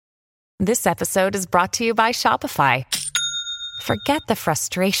This episode is brought to you by Shopify. Forget the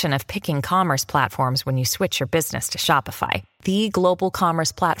frustration of picking commerce platforms when you switch your business to Shopify, the global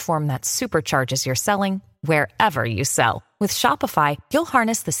commerce platform that supercharges your selling wherever you sell. With Shopify, you'll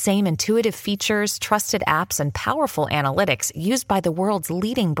harness the same intuitive features, trusted apps, and powerful analytics used by the world's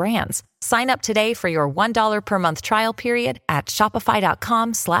leading brands. Sign up today for your $1 per month trial period at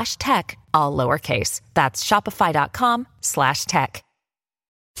shopify.com/tech, all lowercase. That's shopify.com/tech.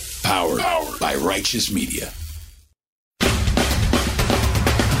 Powered by Righteous Media.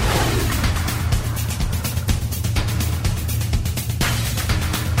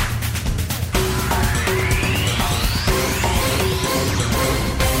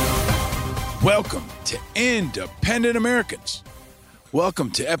 Welcome to Independent Americans.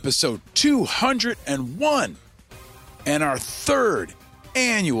 Welcome to episode 201 and our third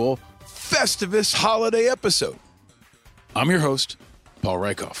annual Festivus holiday episode. I'm your host, Paul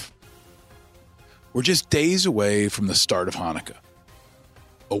Rieckhoff. We're just days away from the start of Hanukkah,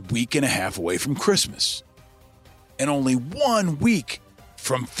 a week and a half away from Christmas, and only 1 week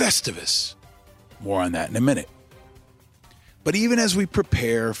from Festivus. More on that in a minute. But even as we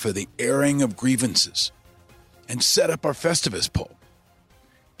prepare for the airing of grievances and set up our Festivus poll,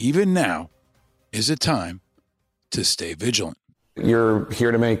 even now is a time to stay vigilant. You're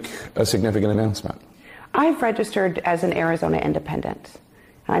here to make a significant announcement. I've registered as an Arizona independent.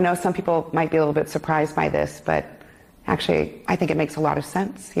 I know some people might be a little bit surprised by this, but actually I think it makes a lot of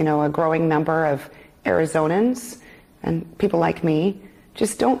sense. You know, a growing number of Arizonans and people like me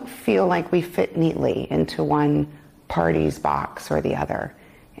just don't feel like we fit neatly into one party's box or the other.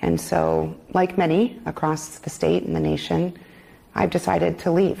 And so, like many across the state and the nation, I've decided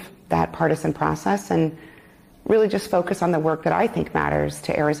to leave that partisan process and really just focus on the work that I think matters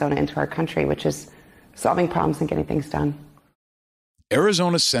to Arizona and to our country, which is solving problems and getting things done.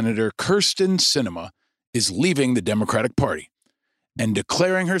 Arizona Senator Kyrsten Sinema is leaving the Democratic Party and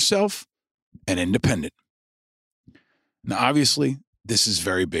declaring herself an independent. Now, obviously, this is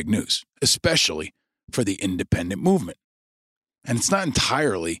very big news, especially for the independent movement. And it's not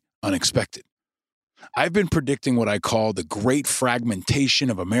entirely unexpected. I've been predicting what I call the great fragmentation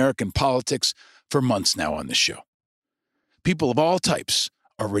of American politics for months now on this show. People of all types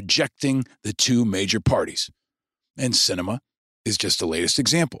are rejecting the two major parties, and Sinema is just the latest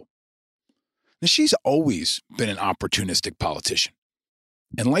example. Now, she's always been an opportunistic politician,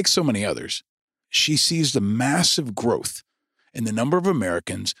 and like so many others, she sees the massive growth in the number of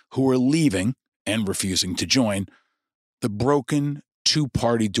Americans who are leaving and refusing to join the broken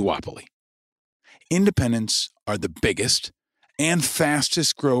two-party duopoly. Independents are the biggest and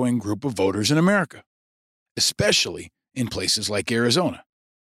fastest growing group of voters in America, especially in places like Arizona.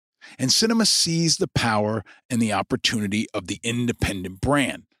 And Sinema sees the power and the opportunity of the independent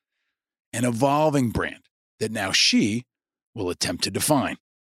brand, an evolving brand that now she will attempt to define.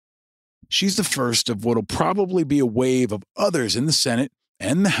 She's the first of what will probably be a wave of others in the Senate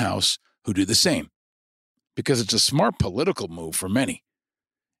and the House who do the same, because it's a smart political move for many,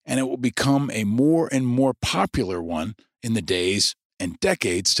 and it will become a more and more popular one in the days and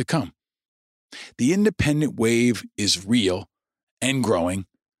decades to come. The independent wave is real and growing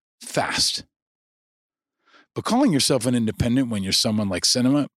fast. But calling yourself an independent when you're someone like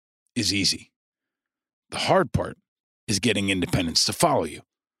Sinema is easy. The hard part is getting independents to follow you,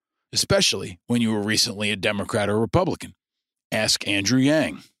 especially when you were recently a Democrat or Republican. Ask Andrew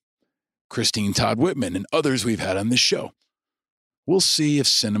Yang, Christine Todd Whitman, and others we've had on this show. We'll see if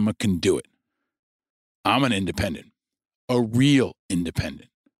Sinema can do it. I'm an independent, a real independent.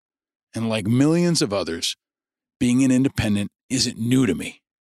 And like millions of others, being an independent isn't new to me.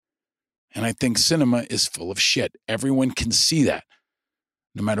 And I think Sinema is full of shit. Everyone can see that,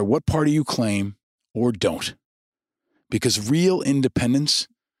 no matter what party you claim or don't. Because real independence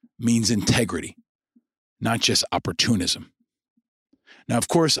means integrity, not just opportunism. Now, of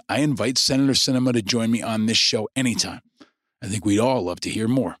course, I invite Senator Sinema to join me on this show anytime. I think we'd all love to hear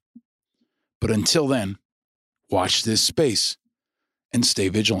more. But until then, watch this space and stay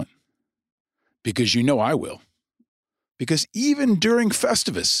vigilant. Because you know I will. Because even during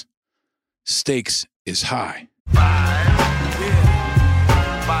Festivus, stakes is high.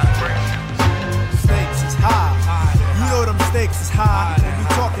 Stakes is high. You know them stakes is high. When we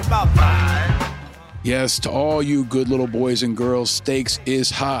talking about Yes, to all you good little boys and girls, stakes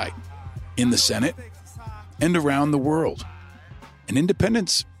is high in the Senate and around the world. And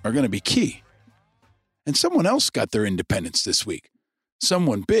independents are going to be key. And someone else got their independence this week.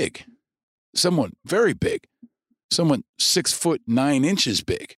 Someone big. Someone very big. Someone 6'9"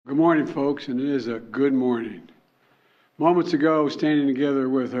 big. Good morning, folks, and it is a good morning. Moments ago, standing together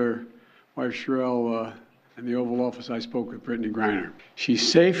with her wife Sherelle, in the Oval Office, I spoke with Brittany Griner. She's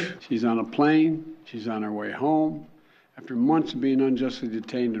safe. She's on a plane. She's on her way home. After months of being unjustly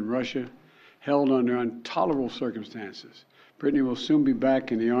detained in Russia, held under intolerable circumstances. Brittany will soon be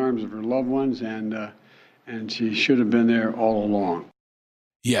back in the arms of her loved ones, and she should have been there all along.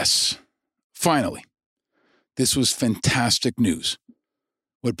 Yes, finally. This was fantastic news.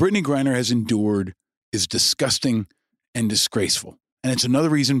 What Brittany Griner has endured is disgusting and disgraceful. And it's another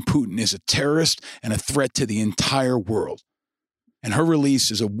reason Putin is a terrorist and a threat to the entire world. And her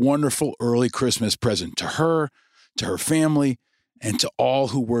release is a wonderful early Christmas present to her, to her family, and to all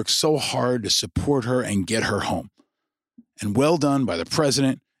who worked so hard to support her and get her home. And well done by the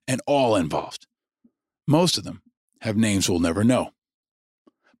president and all involved. Most of them have names we'll never know.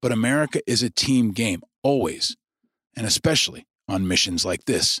 But America is a team game, always, and especially on missions like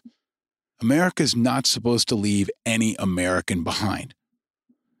this. America's not supposed to leave any American behind.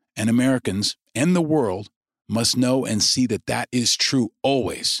 And Americans and the world must know and see that that is true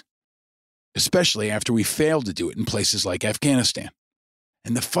always, especially after we failed to do it in places like Afghanistan.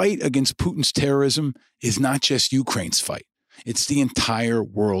 And the fight against Putin's terrorism is not just Ukraine's fight. It's the entire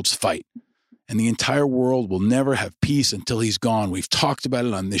world's fight. And the entire world will never have peace until he's gone. We've talked about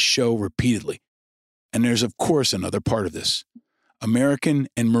it on this show repeatedly. And there's, of course, another part of this. American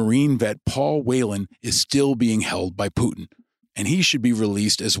and Marine vet Paul Whelan is still being held by Putin, and he should be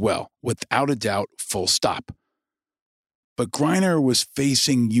released as well, without a doubt, full stop. But Griner was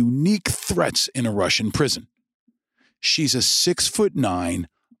facing unique threats in a Russian prison. She's a 6'9",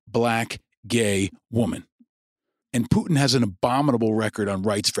 black, gay woman. And Putin has an abominable record on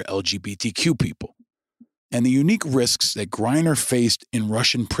rights for LGBTQ people. And the unique risks that Griner faced in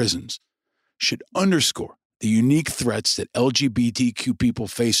Russian prisons should underscore the unique threats that LGBTQ people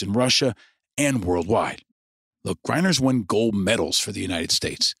face in Russia and worldwide. Look, Griner's won gold medals for the United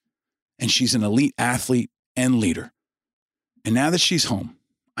States, and she's an elite athlete and leader. And now that she's home,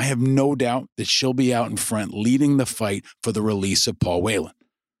 I have no doubt that she'll be out in front leading the fight for the release of Paul Whelan.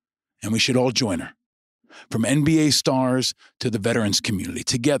 And we should all join her. From NBA stars to the veterans community,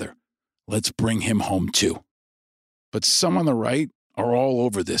 together, let's bring him home too. But some on the right are all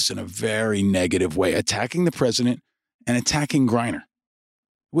over this in a very negative way, attacking the president and attacking Griner,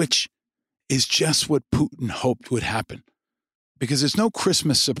 which is just what Putin hoped would happen. Because it's no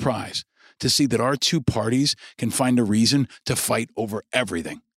Christmas surprise to see that our two parties can find a reason to fight over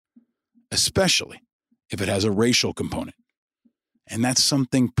everything, especially if it has a racial component. And that's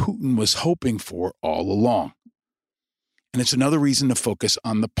something Putin was hoping for all along. And it's another reason to focus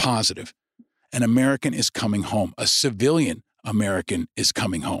on the positive. An American is coming home. A civilian American is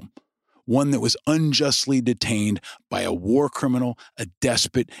coming home. One that was unjustly detained by a war criminal, a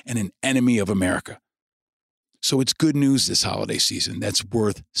despot, and an enemy of America. So it's good news this holiday season that's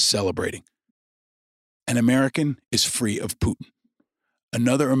worth celebrating. An American is free of Putin.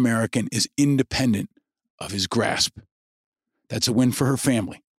 Another American is independent of his grasp. That's a win for her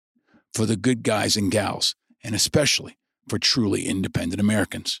family, for the good guys and gals, and especially for truly independent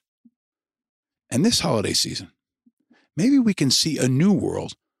Americans. And this holiday season, maybe we can see a new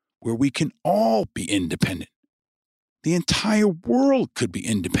world where we can all be independent. The entire world could be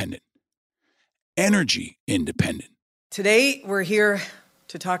independent. Energy independent. Today, we're here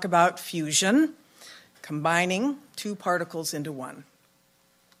to talk about fusion, combining two particles into one.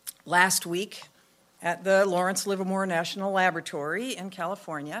 Last week, at the Lawrence Livermore National Laboratory in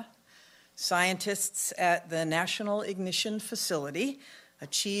California, scientists at the National Ignition Facility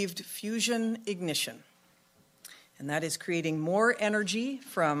achieved fusion ignition. And that is creating more energy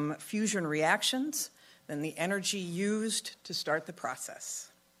from fusion reactions than the energy used to start the process.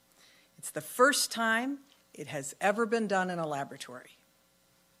 It's the first time it has ever been done in a laboratory,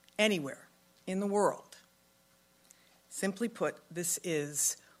 anywhere in the world. Simply put, this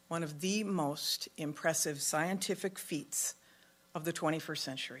is one of the most impressive scientific feats of the 21st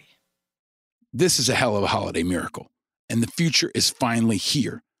century. This is a hell of a holiday miracle, and the future is finally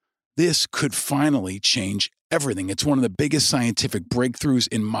here. This could finally change everything. It's one of the biggest scientific breakthroughs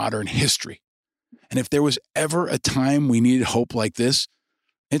in modern history. And if there was ever a time we needed hope like this,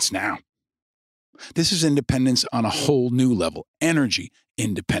 it's now. This is independence on a whole new level, energy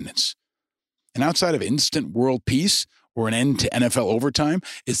independence. And outside of instant world peace or an end to NFL overtime,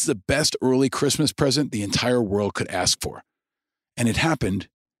 it's the best early Christmas present the entire world could ask for. And it happened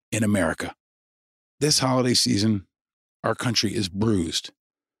in America. This holiday season, our country is bruised,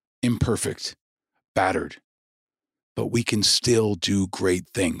 imperfect, battered. But we can still do great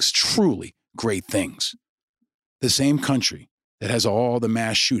things, truly great things. The same country that has all the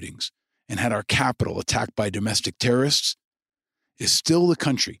mass shootings and had our capital attacked by domestic terrorists is still the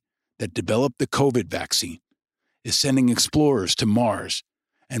country that developed the COVID vaccine, is sending explorers to Mars,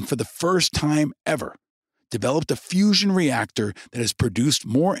 and for the first time ever, developed a fusion reactor that has produced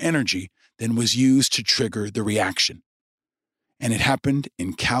more energy than was used to trigger the reaction. And it happened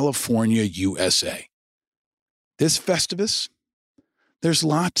in California, USA. This Festivus, there's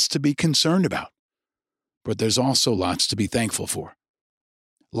lots to be concerned about, but there's also lots to be thankful for.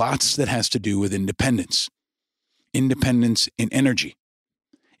 Lots that has to do with independence. Independence in energy,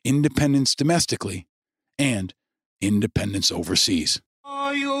 independence domestically, and independence overseas.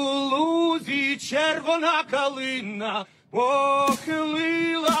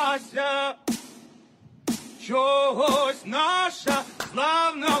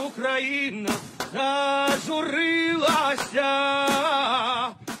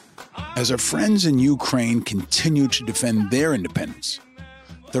 As our friends in Ukraine continue to defend their independence,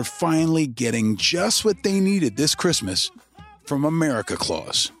 they're finally getting just what they needed this Christmas from America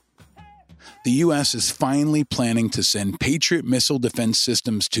Claus. The U.S. is finally planning to send Patriot missile defense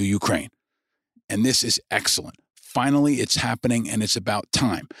systems to Ukraine. And this is excellent. Finally, it's happening, and it's about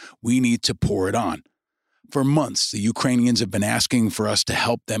time. We need to pour it on. For months, the Ukrainians have been asking for us to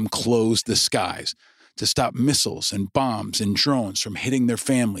help them close the skies, to stop missiles and bombs and drones from hitting their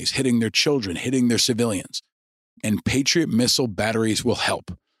families, hitting their children, hitting their civilians. And Patriot missile batteries will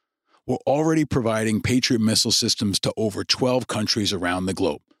help. We're already providing Patriot missile systems to over 12 countries around the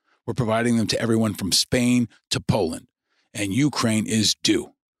globe. We're providing them to everyone from Spain to Poland. And Ukraine is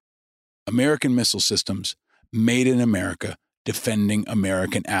due. American missile systems, made in America, defending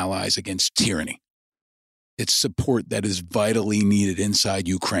American allies against tyranny. It's support that is vitally needed inside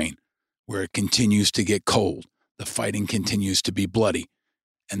Ukraine, where it continues to get cold, the fighting continues to be bloody,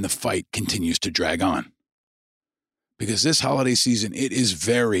 and the fight continues to drag on. Because this holiday season, it is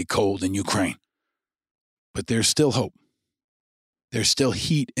very cold in Ukraine. But there's still hope. There's still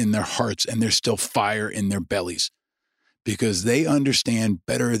heat in their hearts, and there's still fire in their bellies. Because they understand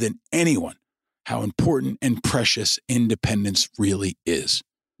better than anyone how important and precious independence really is.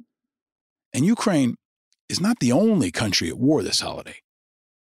 And Ukraine is not the only country at war this holiday.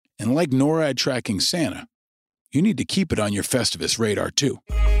 And like NORAD tracking Santa, you need to keep it on your Festivus radar too.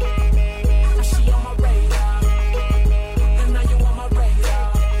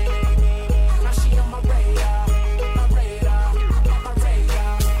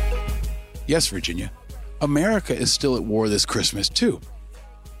 Yes, Virginia, America is still at war this Christmas, too.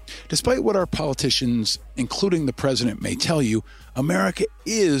 Despite what our politicians, including the president, may tell you, America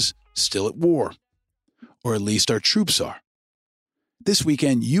is still at war. Or at least our troops are. This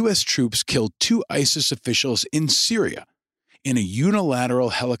weekend, U.S. troops killed 2 ISIS officials in Syria in a unilateral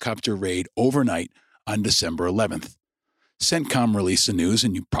helicopter raid overnight on December 11th. CENTCOM released the news,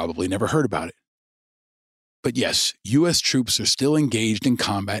 and you probably never heard about it. But yes, U.S. troops are still engaged in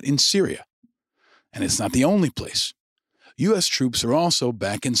combat in Syria. And it's not the only place. U.S. troops are also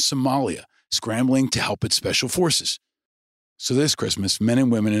back in Somalia, scrambling to help its special forces. So this Christmas, men and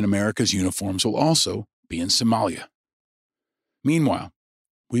women in America's uniforms will also be in Somalia. Meanwhile,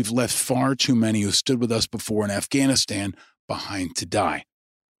 we've left far too many who stood with us before in Afghanistan behind to die.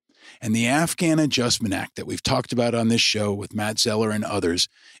 And the Afghan Adjustment Act that we've talked about on this show with Matt Zeller and others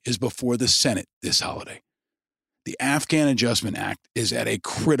is before the Senate this holiday. The Afghan Adjustment Act is at a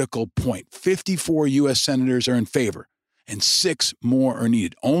critical point. 54 U.S. senators are in favor, and 6 more are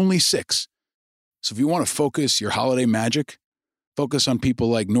needed. Only 6. So if you want to focus your holiday magic, focus on people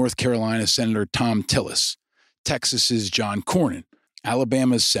like North Carolina Senator Thom Tillis, Texas's John Cornyn,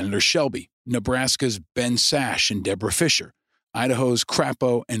 Alabama's Senator Shelby, Nebraska's Ben Sasse and Deborah Fisher, Idaho's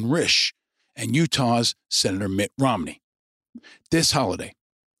Crapo and Risch, and Utah's Senator Mitt Romney. This holiday,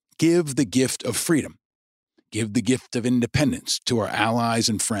 give the gift of freedom. Give the gift of independence to our allies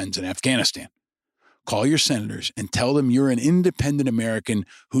and friends in Afghanistan. Call your senators and tell them you're an independent American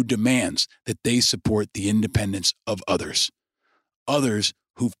who demands that they support the independence of others. Others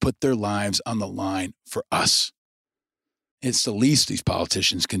who've put their lives on the line for us. It's the least these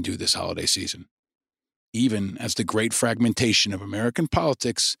politicians can do this holiday season, even as the great fragmentation of American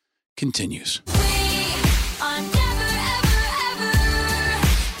politics continues.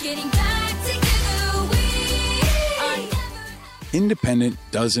 Independent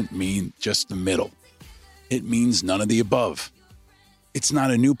doesn't mean just the middle. It means none of the above. It's not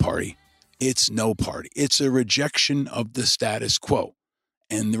a new party. It's no party. It's a rejection of the status quo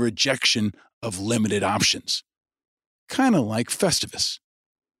and the rejection of limited options. Kind of like Festivus.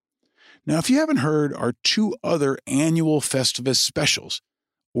 Now, if you haven't heard our 2 other annual Festivus specials,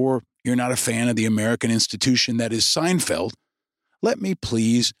 or you're not a fan of the American institution that is Seinfeld, let me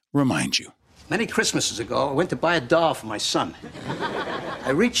please remind you. Many Christmases ago, I went to buy a doll for my son. I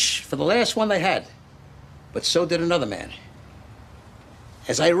reached for the last one they had, but so did another man.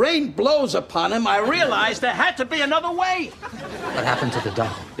 As I rained blows upon him, I realized there had to be another way. What happened to the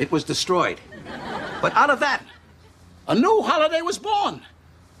doll? It was destroyed. But out of that, a new holiday was born.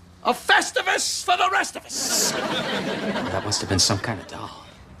 A Festivus for the rest of us. That must have been some kind of doll.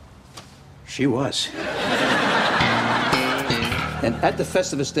 She was. And at the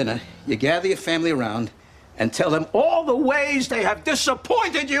Festivus dinner, you gather your family around and tell them all the ways they have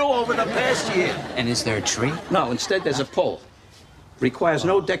disappointed you over the past year. And is there a tree? No, instead there's a pole. Requires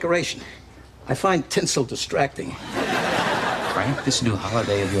no decoration. I find tinsel distracting. Frank, this new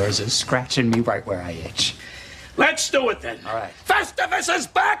holiday of yours is scratching me right where I itch. Let's do it then. All right. Festivus is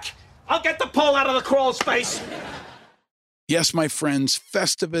back! I'll get the pole out of the crawl's face. Yes, my friends,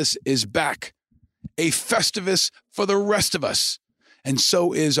 Festivus is back. A Festivus for the rest of us. And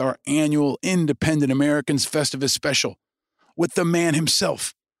so is our annual Independent Americans Festivus special with the man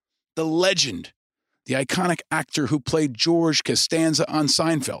himself, the legend, the iconic actor who played George Costanza on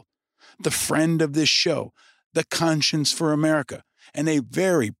Seinfeld, the friend of this show, the conscience for America, and a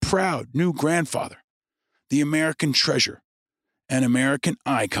very proud new grandfather, the American treasure, an American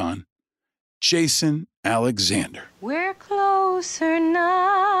icon, Jason Alexander. We're closer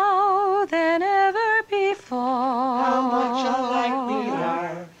now than ever before. How much alike we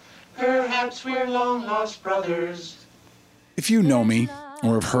are. Perhaps we're long-lost brothers. If you know me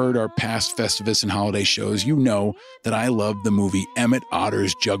or have heard our past Festivus and holiday shows, you know that I love the movie Emmett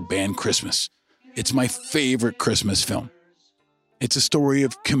Otter's Jug Band Christmas. It's my favorite Christmas film. It's a story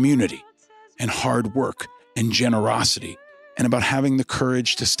of community and hard work and generosity and about having the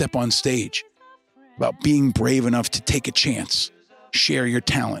courage to step on stage, about being brave enough to take a chance, share your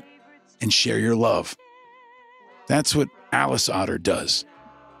talent, and share your love. That's what Alice Otter does,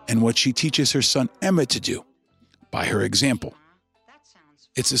 and what she teaches her son Emmett to do by her example.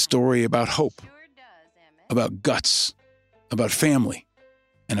 It's a story about hope, about guts, about family,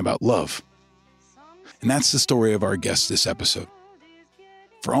 and about love. And that's the story of our guest this episode.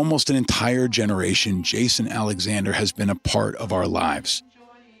 For almost an entire generation, Jason Alexander has been a part of our lives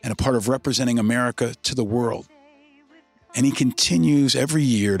and a part of representing America to the world. And he continues every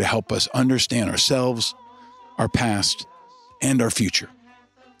year to help us understand ourselves, our past, and our future.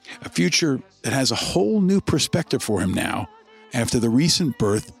 A future that has a whole new perspective for him now after the recent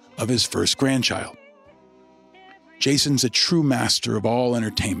birth of his first grandchild. Jason's a true master of all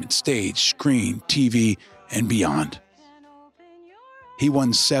entertainment, stage, screen, TV, and beyond. He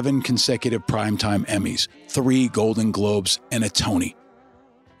won 7 consecutive Primetime Emmys, 3 Golden Globes, and a Tony.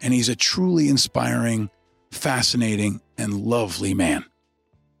 And he's a truly inspiring, fascinating, and lovely man.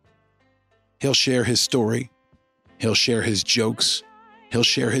 He'll share his story, he'll share his jokes, he'll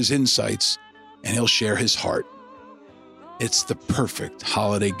share his insights, and he'll share his heart. It's the perfect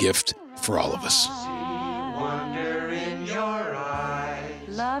holiday gift for all of us. Wonder in your eyes.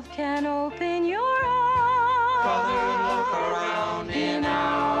 Love can open your eyes. Brother, look around in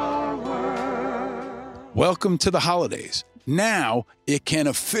our world. Welcome to the holidays. Now it can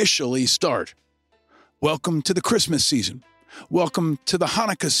officially start. Welcome to the Christmas season. Welcome to the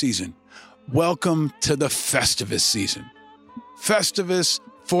Hanukkah season. Welcome to the Festivus season. Festivus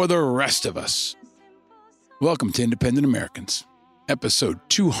for the rest of us. Welcome to Independent Americans, episode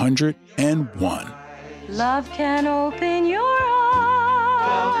 201. Love can open your eyes.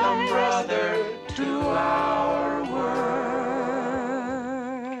 Welcome, brother, to our world.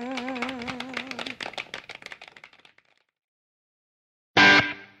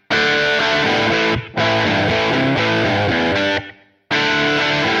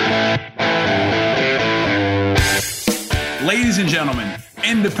 Ladies and gentlemen,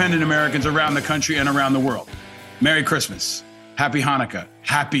 independent Americans around the country and around the world, Merry Christmas, Happy Hanukkah,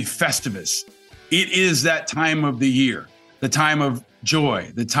 Happy Festivus. It is that time of the year, the time of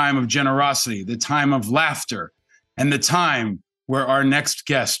joy, the time of generosity, the time of laughter, and the time where our next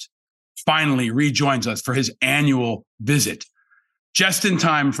guest finally rejoins us for his annual visit. Just in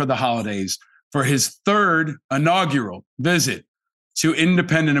time for the holidays, for his 3rd inaugural visit to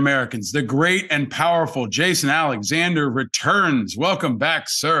Independent Americans, the great and powerful Jason Alexander returns. Welcome back,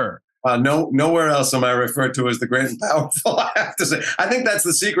 sir. Nowhere else am I referred to as the great and powerful, I have to say. I think that's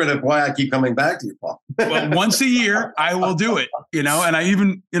the secret of why I keep coming back to you, Paul. Well, once a year, I will do it, and I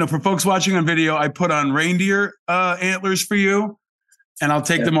even, for folks watching on video, I put on reindeer antlers for you, and I'll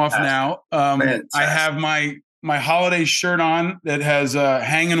take them off now. I have my holiday shirt on that has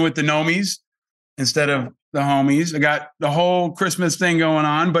hanging with the Nomies instead of the homies. I got the whole Christmas thing going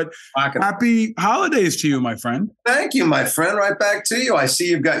on, but happy holidays to you, my friend. Thank you, my friend. Right back to you. I see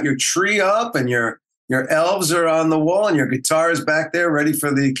you've got your tree up and your elves are on the wall and your guitar is back there ready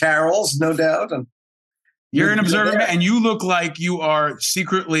for the carols, no doubt. And you're an observer, and you look like you are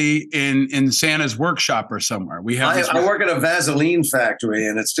secretly in Santa's workshop or somewhere. I work at a Vaseline factory,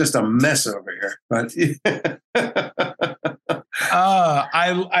 and it's just a mess over here. But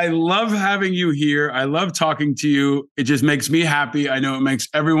I love having you here. I love talking to you. It just makes me happy. I know it makes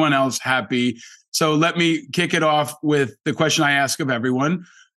everyone else happy. So let me kick it off with the question I ask of everyone.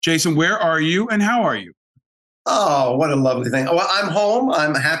 Jason, where are you and how are you? Oh, what a lovely thing. Well, I'm home.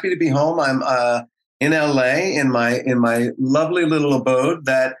 I'm happy to be home. I'm in LA in my lovely little abode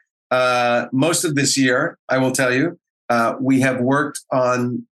that most of this year, I will tell you, we have worked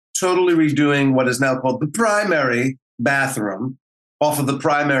on totally redoing what is now called the primary bathroom off of the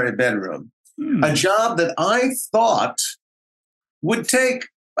primary bedroom. A job that I thought would take,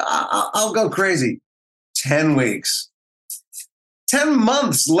 I'll go crazy, 10 weeks. 10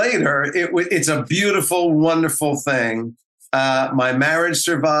 months later, it's a beautiful, wonderful thing. My marriage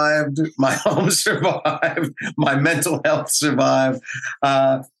survived, my home survived, my mental health survived.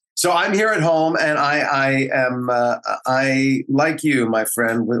 So I'm here at home, and I am, like you, my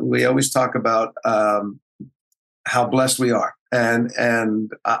friend, we always talk about how blessed we are. And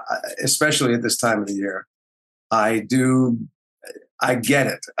especially at this time of the year, I get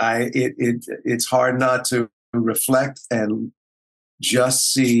it. It's hard not to reflect and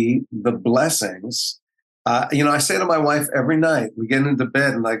just see the blessings. I say to my wife every night, we get into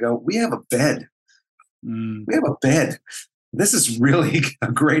bed and I go, we have a bed. We have a bed. This is really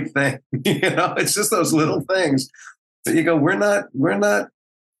a great thing. It's just those little things that you go, we're not roughing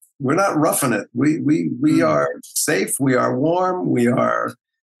it. We are safe. We are warm. We are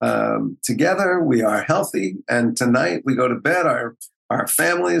together. We are healthy. And tonight we go to bed. Our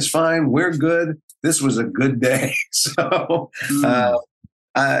family is fine. We're good. This was a good day. So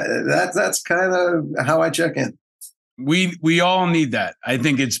that's kind of how I check in. We all need that. I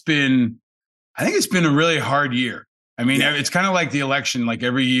think it's been a really hard year. I mean, It's kind of like the election. Like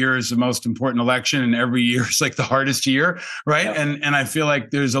every year is the most important election, and every year is like the hardest year, right? Yeah. And I feel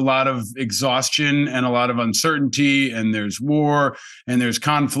like there's a lot of exhaustion and a lot of uncertainty, and there's war and there's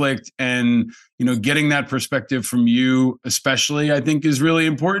conflict, and getting that perspective from you, especially, I think, is really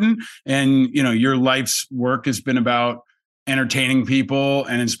important. And your life's work has been about entertaining people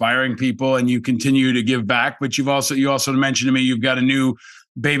and inspiring people, and you continue to give back. But you also mentioned to me you've got a new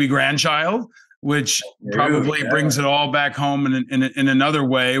baby grandchild, which probably brings it all back home in another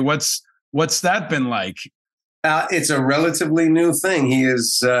way. What's that been like? It's a relatively new thing. He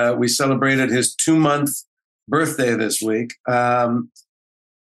is. We celebrated his 2-month birthday this week. Paul,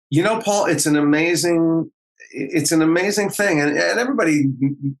 it's an amazing thing, and everybody,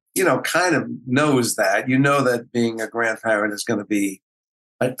 kind of knows that. That being a grandparent is going to be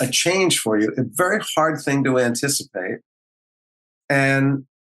a change for you. A very hard thing to anticipate, and.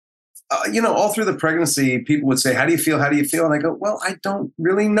 All through the pregnancy, people would say, how do you feel? How do you feel? And I go, well, I don't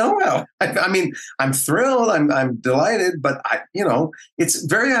really know how. I mean, I'm thrilled. I'm delighted, but it's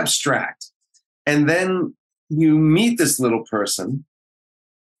very abstract. And then you meet this little person,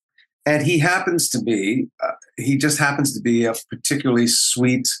 and he just happens to be a particularly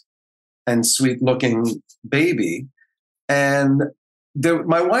sweet looking baby. And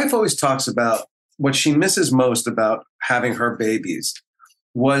my wife always talks about what she misses most about having her babies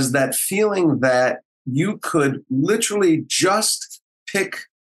was that feeling that you could literally just pick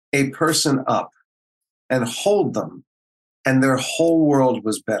a person up and hold them, and their whole world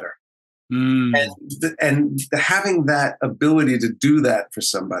was better. And having that ability to do that for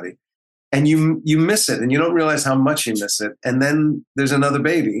somebody, and you miss it, and you don't realize how much you miss it. And then there's another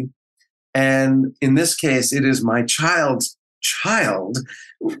baby, and in this case, it is my child's child.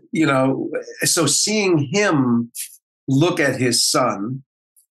 So seeing him look at his son.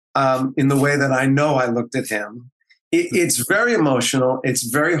 In the way that I know I looked at him, it's very emotional. It's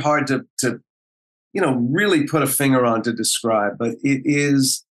very hard to really put a finger on to describe, but it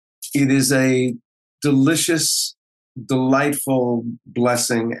is a delicious, delightful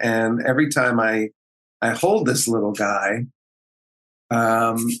blessing. And every time I hold this little guy,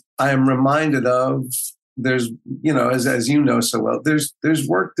 I am reminded of there's, as you know so well, there's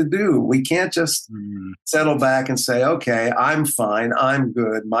work to do. We can't just settle back and say, okay, I'm fine, I'm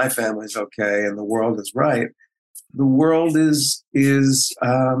good, my family's okay, and the world is right. The world is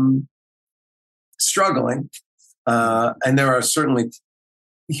struggling, and there are certainly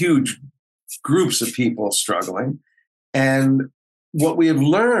huge groups of people struggling. And what we have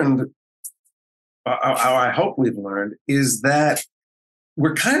learned I hope we've learned, is that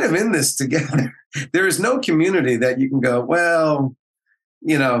we're kind of in this together. There is no community that you can go, well,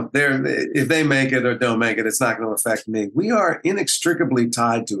 if they make it or don't make it, it's not going to affect me. We are inextricably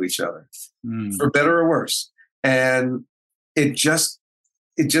tied to each other, for better or worse. And it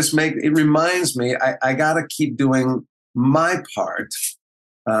reminds me, I got to keep doing my part.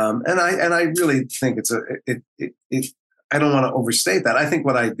 And I really think I don't want to overstate that. I think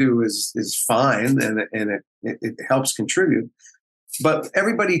what I do is fine, and it helps contribute. But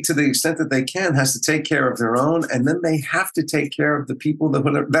everybody, to the extent that they can, has to take care of their own, and then they have to take care of the people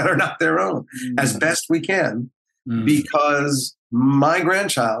that are not their own as best we can, because my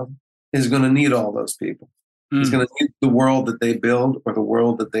grandchild is going to need all those people. He's going to need the world that they build, or the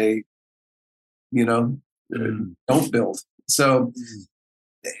world that they, don't build. So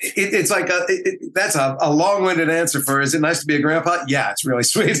it's like that's a long-winded answer for, is it nice to be a grandpa? Yeah, it's really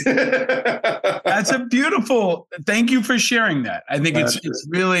sweet. That's a beautiful, thank you for sharing that. I think it's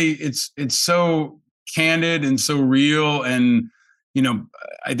really, it's so candid and so real. And,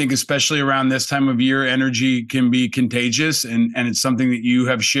 I think especially around this time of year, energy can be contagious, and it's something that you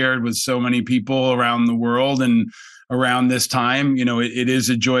have shared with so many people around the world. And around this time, it is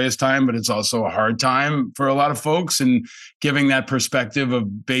a joyous time, but it's also a hard time for a lot of folks. And giving that perspective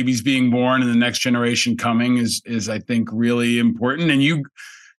of babies being born and the next generation coming is I think really important. And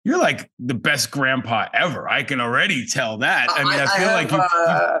you're like the best grandpa ever. I can already tell that. I mean, I feel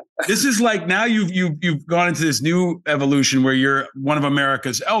like this is like, now you've gone into this new evolution where you're one of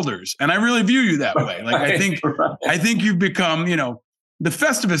America's elders, and I really view you that way. Like, I think you've become, the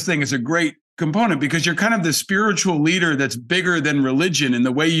Festivus thing is a great component, because you're kind of the spiritual leader that's bigger than religion, and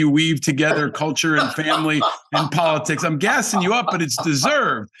the way you weave together culture and family and politics. I'm gassing you up, but it's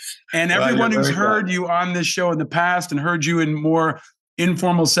deserved. And everyone who's heard you on this show in the past and heard you in more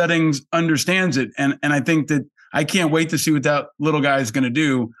informal settings understands it. And I think that I can't wait to see what that little guy is going to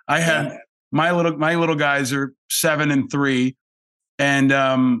do. I had my little guys are 7 and 3.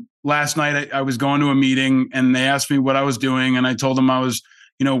 And last night I was going to a meeting, and they asked me what I was doing. And I told them I was,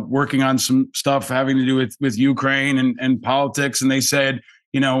 working on some stuff having to do with Ukraine and politics. And they said,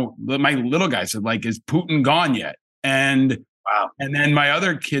 my little guy said, like, is Putin gone yet? And wow. And then my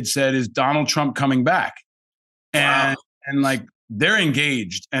other kid said, is Donald Trump coming back? And like, they're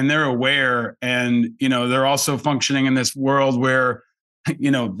engaged and they're aware, and they're also functioning in this world where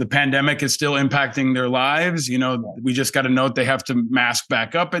the pandemic is still impacting their lives. We just got a note they have to mask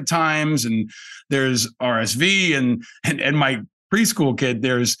back up at times, and there's RSV, and my preschool kid,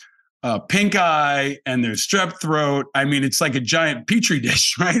 there's pink eye and there's strep throat. I mean, it's like a giant petri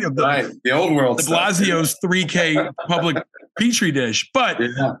dish, right? Of the old world, the Blasio's 3K public petri dish. But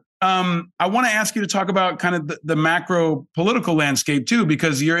I want to ask you to talk about kind of the macro political landscape too,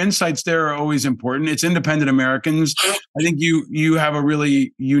 because your insights there are always important. It's independent Americans. I think you have a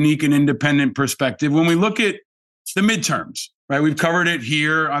really unique and independent perspective. When we look at the midterms, right? We've covered it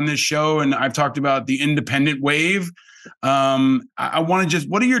here on this show, and I've talked about the independent wave. I want to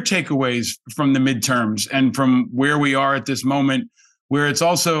what are your takeaways from the midterms and from where we are at this moment, where it's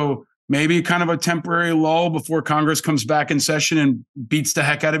also maybe kind of a temporary lull before Congress comes back in session and beats the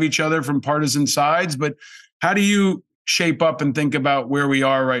heck out of each other from partisan sides? But how do you shape up and think about where we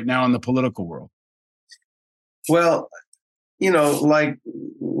are right now in the political world? Well, like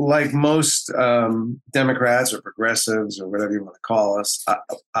most Democrats or progressives or whatever you want to call us,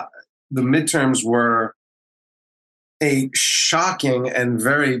 the midterms were a shocking and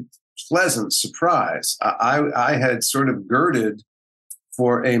very pleasant surprise. I had sort of girded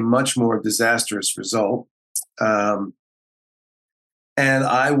for a much more disastrous result. And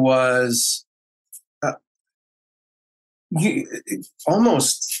I was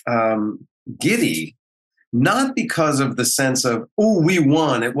almost giddy, not because of the sense of, oh, we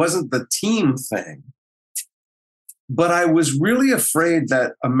won. It wasn't the team thing. But I was really afraid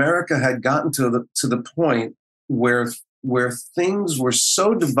that America had gotten to the point where things were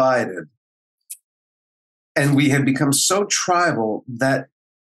so divided and we had become so tribal that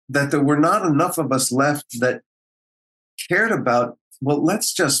there were not enough of us left that cared about, well,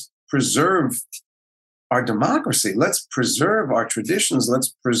 let's just preserve our democracy. Let's preserve our traditions. Let's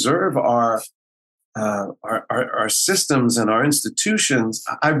preserve our systems and our institutions.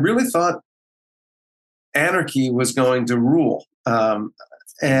 I really thought anarchy was going to rule.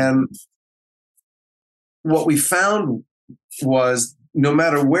 And what we found was, no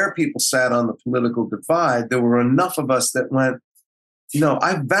matter where people sat on the political divide, there were enough of us that went, no,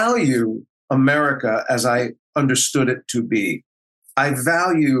 I value America as I understood it to be. I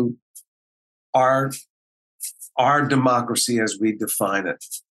value our democracy as we define it.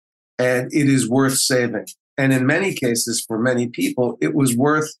 and it is worth saving. And in many cases, for many people, it was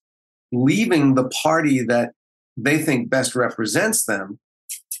worth leaving the party that they think best represents them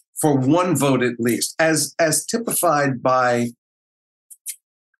for one vote at least, as typified by,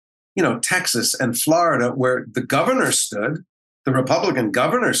 Texas and Florida, where the governor stood, the Republican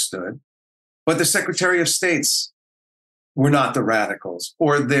governor stood, but the Secretary of States were not the radicals,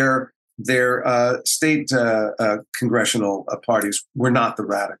 or their state congressional parties were not the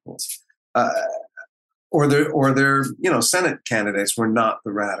radicals, or their Senate candidates were not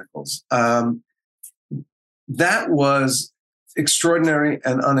the radicals. That was extraordinary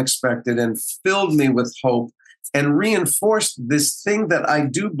and unexpected, and filled me with hope, and reinforced this thing that I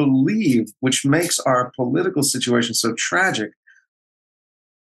do believe, which makes our political situation so tragic.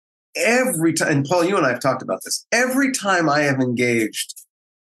 Every time, and Paul, you and I have talked about this, every time I have engaged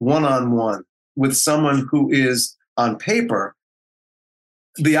one-on-one with someone who is, on paper,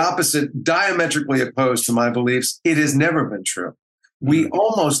 the opposite, diametrically opposed to my beliefs, it has never been true. We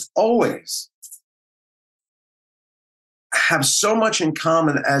almost always have so much in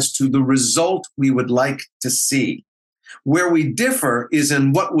common as to the result we would like to see. Where we differ is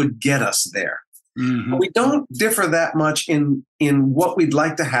in what would get us there. Mm-hmm. We don't differ that much in what we'd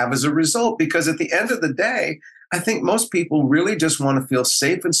like to have as a result, because at the end of the day, I think most people really just want to feel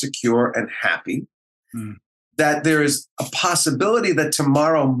safe and secure and happy, that there is a possibility that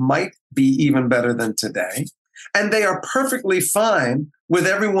tomorrow might be even better than today. And they are perfectly fine with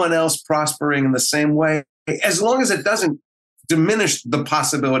everyone else prospering in the same way, as long as it doesn't diminish the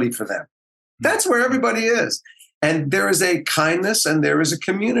possibility for them. That's where everybody is. And there is a kindness and there is a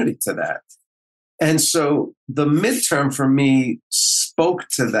community to that. And so the midterm for me spoke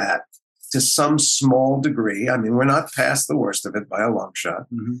to that to some small degree. I mean, we're not past the worst of it by a long shot,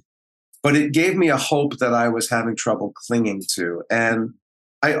 but it gave me a hope that I was having trouble clinging to. And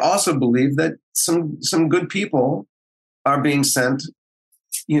I also believe that some good people are being sent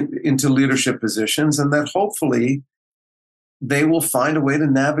into leadership positions, and that hopefully they will find a way to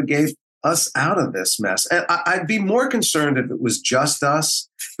navigate us out of this mess. And I'd be more concerned if it was just us,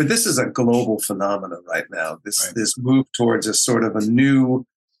 but this is a global phenomenon right now. This move towards a sort of a new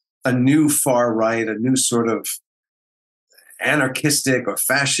far right, a new sort of anarchistic or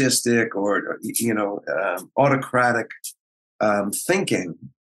fascistic or autocratic thinking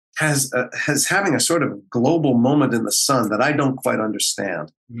has having a sort of global moment in the sun that I don't quite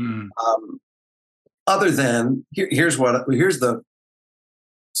understand. Other than here's the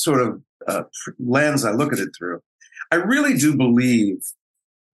sort of lens I look at it through. I really do believe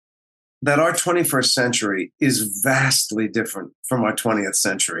that our 21st century is vastly different from our 20th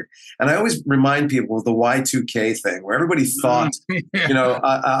century. And I always remind people of the Y2K thing, where everybody thought,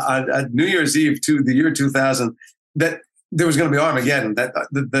 on New Year's Eve to the year 2000, that there was going to be Armageddon, that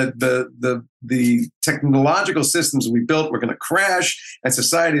the technological systems we built were going to crash, and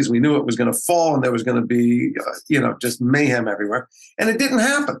society as we knew it was going to fall, and there was going to be, just mayhem everywhere. And it didn't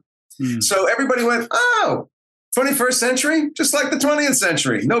happen. So everybody went, oh, 21st century, just like the 20th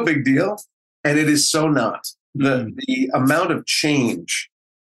century, no big deal. And it is so not. The amount of change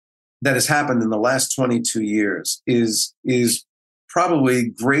that has happened in the last 22 years is probably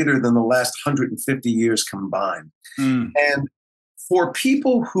greater than the last 150 years combined. And for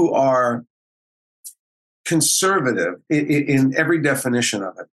people who are conservative in every definition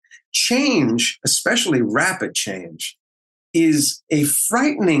of it, change, especially rapid change, is a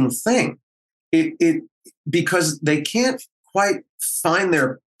frightening thing. Because they can't quite find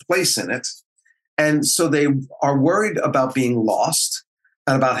their place in it. And so they are worried about being lost,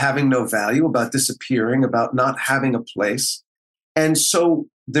 and about having no value, about disappearing, about not having a place. And so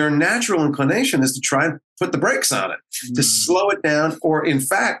their natural inclination is to try and put the brakes on it, to slow it down, or in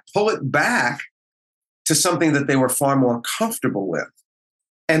fact, pull it back to something that they were far more comfortable with.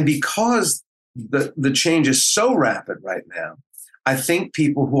 And because the change is so rapid right now, I think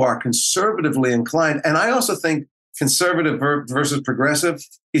people who are conservatively inclined, and I also think conservative versus progressive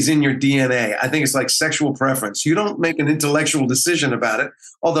is in your DNA. I think it's like sexual preference. You don't make an intellectual decision about it,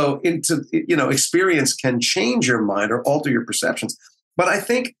 although experience can change your mind or alter your perceptions. But I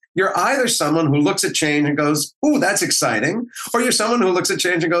think you're either someone who looks at change and goes, ooh, that's exciting, or you're someone who looks at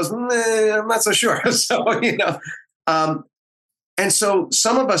change and goes, I'm not so sure. And so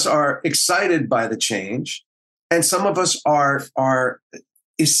some of us are excited by the change, and some of us are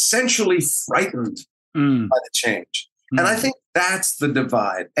essentially frightened by the change. And I think that's the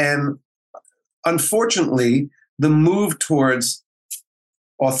divide. And unfortunately, the move towards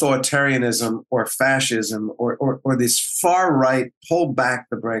authoritarianism or fascism or this far right, pull back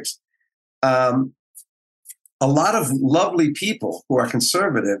the brakes, a lot of lovely people who are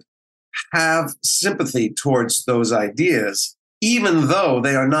conservative have sympathy towards those ideas, even though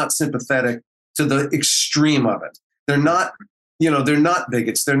they are not sympathetic to the extreme of it. They're not, they're not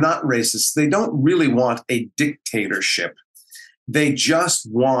bigots. They're not racists. They don't really want a dictatorship. They just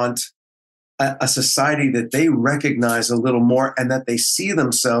want a society that they recognize a little more and that they see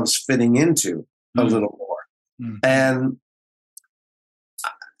themselves fitting into a little more. And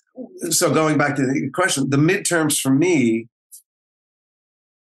so going back to the question, the midterms for me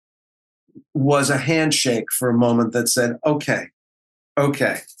was a handshake for a moment that said, okay,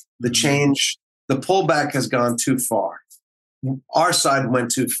 the change, the pullback has gone too far. Our side went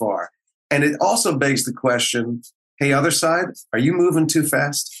too far. And it also begs the question, hey, other side, are you moving too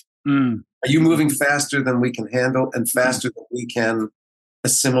fast? Are you moving faster than we can handle and faster than we can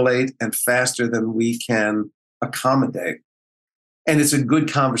assimilate and faster than we can accommodate? And it's a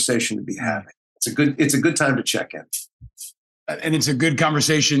good conversation to be having. It's a good time to check in. And it's a good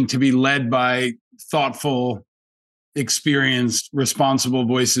conversation to be led by thoughtful, experienced, responsible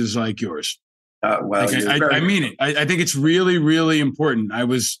voices like yours. I mean it. I think it's really, really important.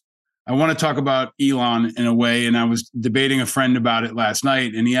 I want to talk about Elon in a way, and I was debating a friend about it last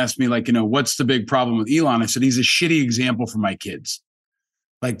night, and he asked me, what's the big problem with Elon? I said, he's a shitty example for my kids.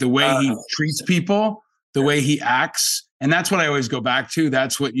 Like the way he treats people, the way he acts. And that's what I always go back to.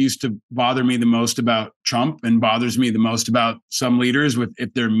 That's what used to bother me the most about Trump and bothers me the most about some leaders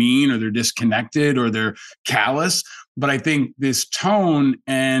if they're mean or they're disconnected or they're callous. But I think this tone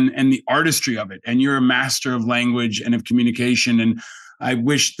and the artistry of it, and you're a master of language and of communication. And I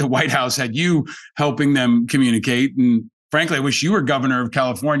wish the White House had you helping them communicate. And frankly, I wish you were governor of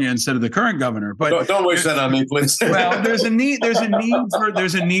California instead of the current governor. But don't wish that on me, please. Well, there's a need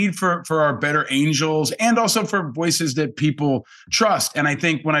for our better angels and also for voices that people trust. And I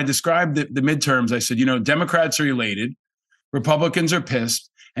think when I described the midterms, I said, Democrats are elated, Republicans are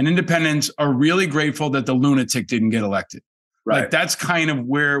pissed, and independents are really grateful that the lunatic didn't get elected. Right. Like that's kind of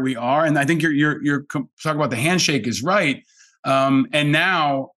where we are. And I think you're talking about the handshake is right. And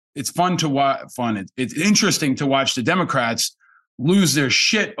now it's fun to watch. It's interesting to watch the Democrats lose their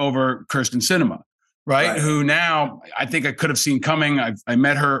shit over Kyrsten Sinema, right? Who now I think I could have seen coming. I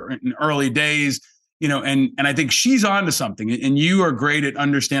met her in early days, and I think she's onto something. And you are great at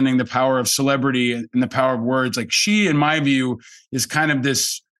understanding the power of celebrity and the power of words. Like she, in my view, is kind of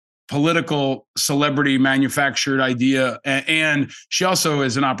this political celebrity manufactured idea. And she also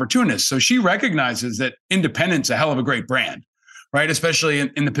is an opportunist. So she recognizes that independent's a hell of a great brand, right? Especially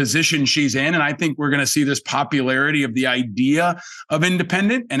in the position she's in. And I think we're going to see this popularity of the idea of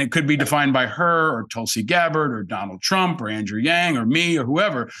independent. And it could be defined by her or Tulsi Gabbard or Donald Trump or Andrew Yang or me or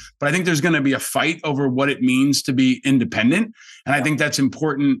whoever. But I think there's going to be a fight over what it means to be independent. And I think that's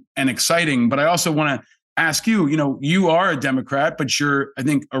important and exciting. But I also want to ask you, you are a Democrat, but you're, I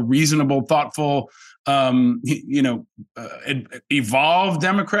think, a reasonable, thoughtful, evolved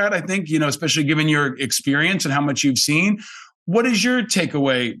Democrat, I think, especially given your experience and how much you've seen. What is your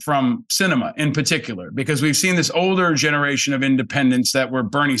takeaway from Sinema in particular? Because we've seen this older generation of independents that were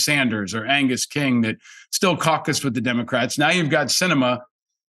Bernie Sanders or Angus King that still caucused with the Democrats. Now you've got Sinema.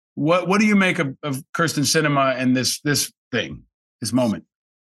 What do you make of Kyrsten Sinema and this moment?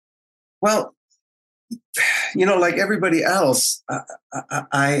 Well, like everybody else,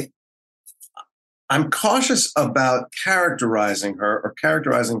 I'm cautious about characterizing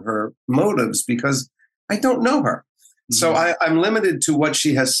her motives because I don't know her. Mm-hmm. So I'm limited to what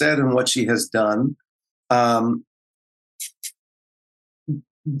she has said and what she has done.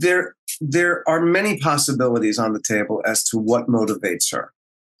 There are many possibilities on the table as to what motivates her.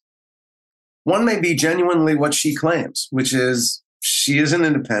 One may be genuinely what she claims, which is she is an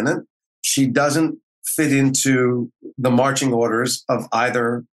independent. She doesn't fit into the marching orders of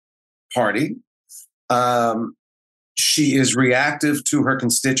either party. She is reactive to her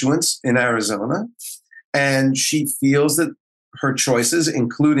constituents in Arizona, and she feels that her choices,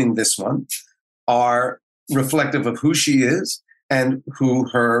 including this one, are reflective of who she is and who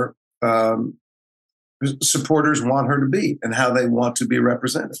her supporters want her to be and how they want to be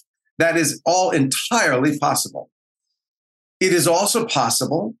represented. That is all entirely possible. It is also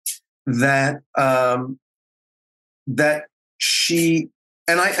possible that that she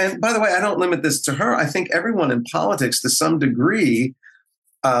and by the way, I don't limit this to her. I think everyone in politics, to some degree,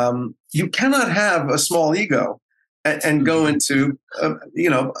 you cannot have a small ego and go into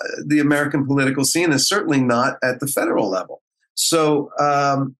the American political scene, is certainly not at the federal level. So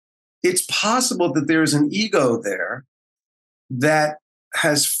it's possible that there's an ego there that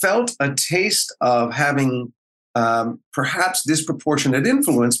has felt a taste of having perhaps disproportionate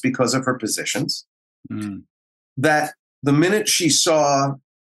influence because of her positions, that the minute she saw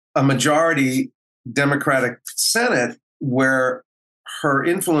a majority Democratic Senate where her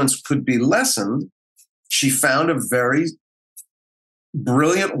influence could be lessened, she found a very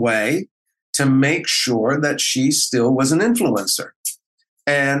brilliant way to make sure that she still was an influencer.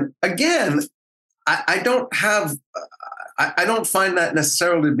 And again, I don't find that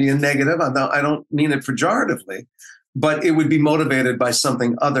necessarily to be a negative. I don't mean it pejoratively, but it would be motivated by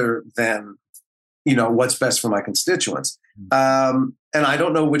something other than, what's best for my constituents. And I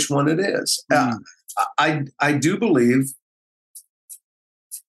don't know which one it is. I do believe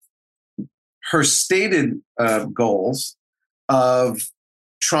her stated goals of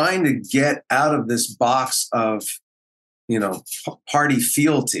trying to get out of this box of, party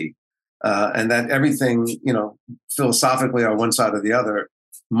fealty, and that everything, philosophically on one side or the other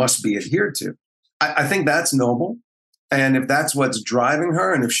must be adhered to. I think that's noble. And if that's what's driving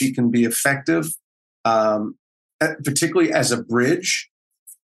her, and if she can be effective, particularly as a bridge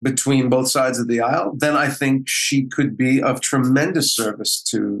between both sides of the aisle, then I think she could be of tremendous service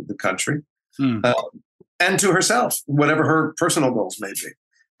to the country and to herself, whatever her personal goals may be.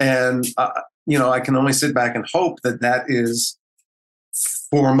 And, I can only sit back and hope that that is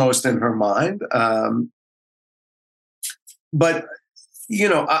foremost in her mind. But,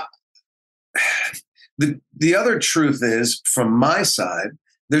 the other truth is, from my side,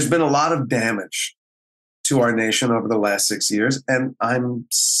 there's been a lot of damage to our nation over the last 6 years. And I'm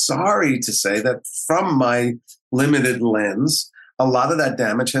sorry to say that from my limited lens, a lot of that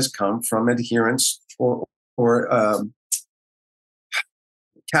damage has come from adherence or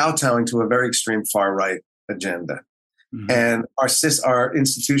kowtowing to a very extreme far-right agenda. Mm-hmm. And our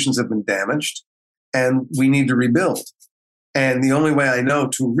institutions have been damaged, and we need to rebuild. And the only way I know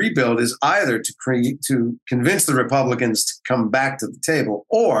to rebuild is either to convince the Republicans to come back to the table,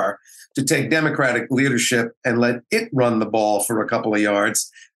 or to take Democratic leadership and let it run the ball for a couple of yards,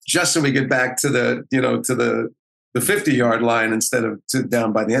 just so we get back to the 50-yard line instead of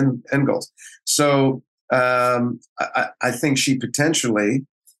down by the end goals. So I think she potentially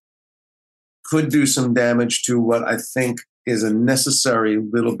could do some damage to what I think is a necessary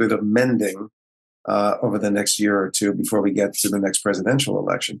little bit of mending over the next year or two before we get to the next presidential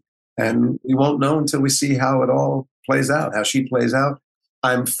election. And we won't know until we see how it all plays out, how she plays out.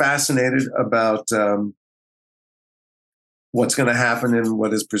 I'm fascinated about what's going to happen in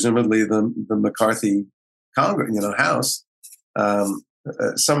what is presumably the McCarthy Congress, House.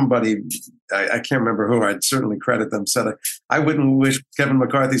 Somebody, I can't remember who, I'd certainly credit them, said, I wouldn't wish Kevin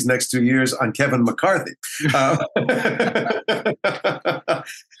McCarthy's next 2 years on Kevin McCarthy.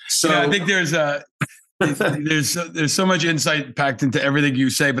 So I think there's so much insight packed into everything you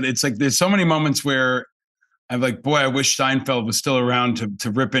say, but it's like there's so many moments where I'm like, boy, I wish Seinfeld was still around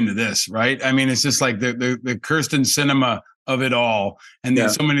to rip into this, right? I mean, it's just like the Kyrsten Sinema of it all, and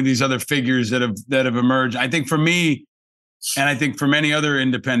there's so many of these other figures that have emerged. I think for me, and I think for many other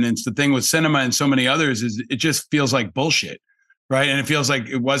independents, the thing with Sinema and so many others is it just feels like bullshit, right? And it feels like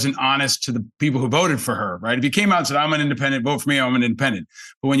it wasn't honest to the people who voted for her, right? If you came out and said, I'm an independent, vote for me, I'm an independent.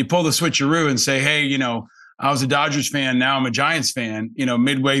 But when you pull the switcheroo and say, hey, I was a Dodgers fan, now I'm a Giants fan,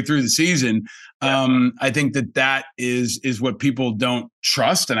 midway through the season, I think that is what people don't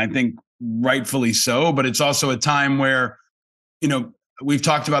trust. And I think rightfully so, but it's also a time where, we've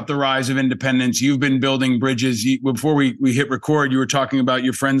talked about the rise of independence. You've been building bridges. Before we hit record, you were talking about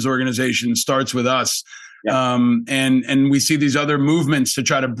your friend's organization, Starts With Us. Yeah. And we see these other movements to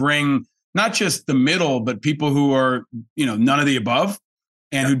try to bring not just the middle, but people who are, none of the above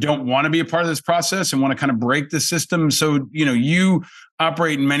and who don't want to be a part of this process and want to kind of break the system. So, you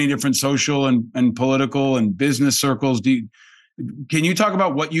operate in many different social and political and business circles. Can you talk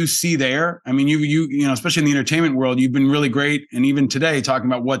about what you see there? I mean, you especially in the entertainment world, you've been really great, and even today talking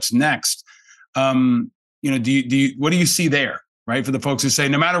about what's next. What do you see there, right? For the folks who say,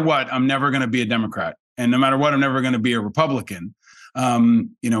 no matter what, I'm never going to be a Democrat, and no matter what, I'm never going to be a Republican.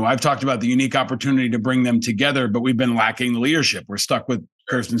 I've talked about the unique opportunity to bring them together, but we've been lacking the leadership. We're stuck with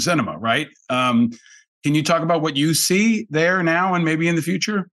Kyrsten Sinema, right? Can you talk about what you see there now and maybe in the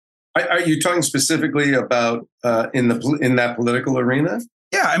future? Are you talking specifically about in that political arena?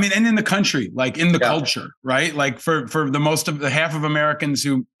 Yeah, I mean, and in the country, like in the culture, right? Like for the most of the half of Americans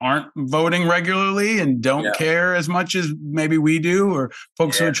who aren't voting regularly and don't care as much as maybe we do, or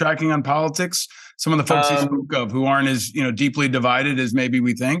folks who are tracking on politics. Some of the folks you spoke of who aren't as deeply divided as maybe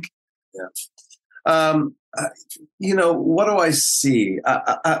we think. Yeah. What do I see?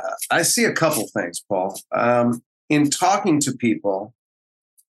 I see a couple things, Paul. In talking to people,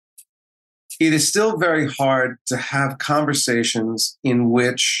 it is still very hard to have conversations in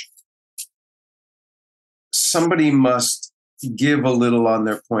which somebody must give a little on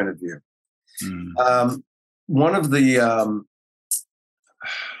their point of view. One of the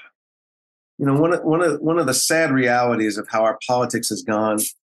one of the sad realities of how our politics has gone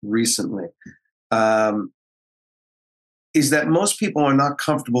recently is that most people are not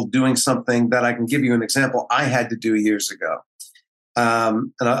comfortable doing something that I can give you an example I had to do years ago.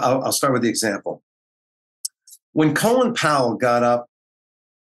 And I'll start with the example. When Colin Powell got up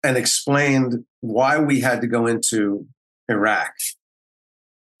and explained why we had to go into Iraq,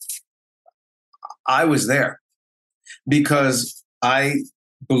 I was there because I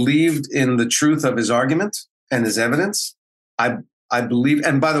believed in the truth of his argument and his evidence. I believe,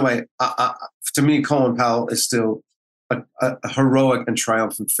 and by the way, to me, Colin Powell is still a heroic and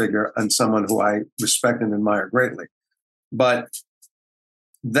triumphant figure and someone who I respect and admire greatly. But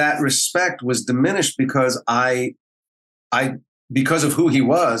that respect was diminished because because of who he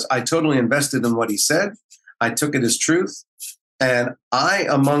was, I totally invested in what he said. I took it as truth. And I,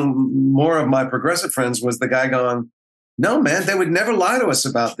 among more of my progressive friends, was the guy going, no, man, they would never lie to us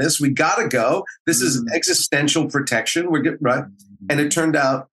about this. We got to go. This is existential protection. We're getting right. And it turned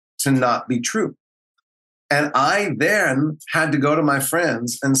out to not be true. And I then had to go to my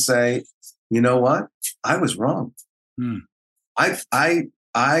friends and say, you know what? I was wrong. I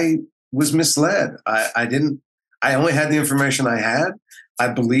was misled. I only had the information I had. I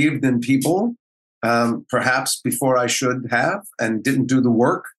believed in people, perhaps before I should have, and didn't do the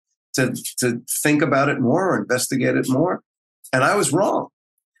work to think about it more or investigate it more. And I was wrong.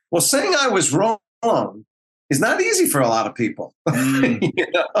 Well, saying I was wrong is not easy for a lot of people. You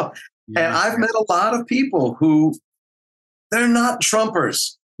know? And I've met a lot of people who they're not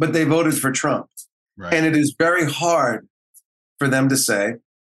Trumpers, but they voted for Trump. Right. And it is very hard for them to say,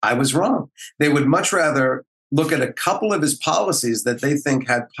 I was wrong. They would much rather look at a couple of his policies that they think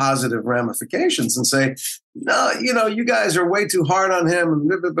had positive ramifications and say, no, you guys are way too hard on him.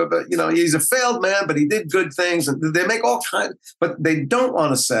 And, he's a failed man, but he did good things. And they make all kinds, but they don't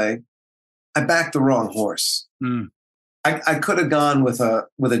want to say, I backed the wrong horse. I could have gone with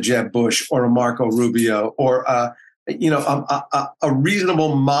a Jeb Bush or a Marco Rubio or a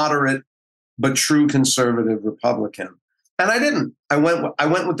reasonable, moderate, but true conservative Republican. And I didn't. I went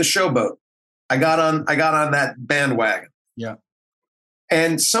with the showboat. I got on that bandwagon. Yeah.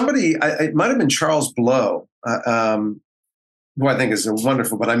 And somebody, it might have been Charles Blow, who I think is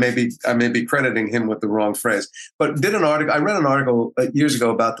wonderful, but I may be crediting him with the wrong phrase. But did an article. I read an article years ago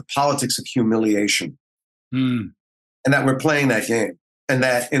about the politics of humiliation, and that we're playing that game, and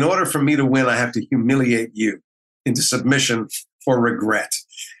that in order for me to win, I have to humiliate you into submission or regret,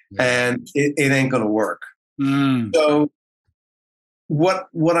 and it ain't going to work. So what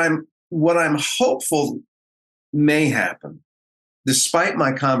I'm hopeful may happen, despite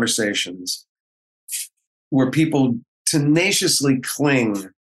my conversations where people tenaciously cling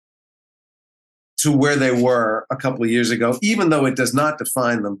to where they were a couple of years ago, even though it does not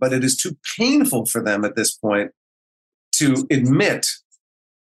define them, but it is too painful for them at this point to admit,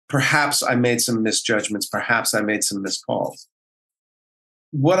 perhaps I made some misjudgments, perhaps I made some miscalls.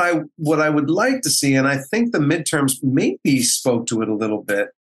 What I would like to see, and I think the midterms maybe spoke to it a little bit,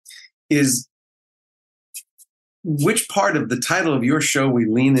 is which part of the title of your show we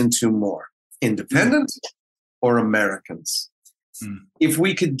lean into more, independent or Americans? If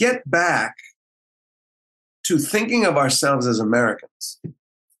we could get back to thinking of ourselves as Americans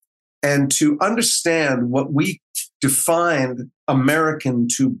and to understand what we defined American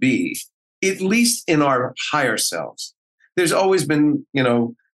to be, at least in our higher selves. There's always been,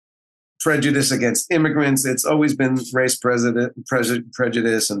 prejudice against immigrants. It's always been race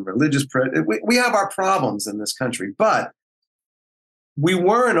prejudice and religious prejudice. We have our problems in this country, but we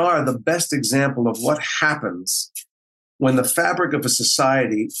were and are the best example of what happens when the fabric of a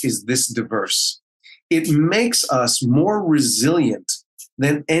society is this diverse. It makes us more resilient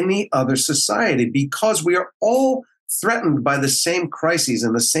than any other society because we are all threatened by the same crises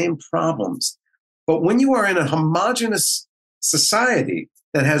and the same problems. But when you are in a homogenous society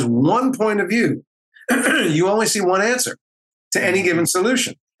that has one point of view, you only see one answer to any given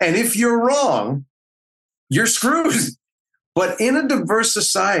solution. And if you're wrong, you're screwed. But in a diverse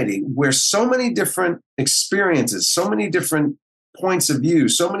society where so many different experiences, so many different points of view,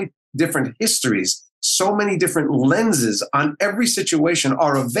 so many different histories, so many different lenses on every situation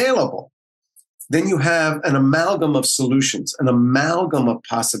are available, then you have an amalgam of solutions, an amalgam of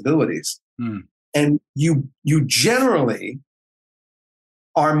possibilities. And you generally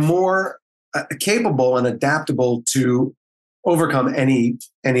are more capable and adaptable to overcome any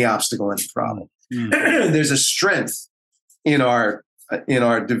obstacle, any problem. There's a strength in our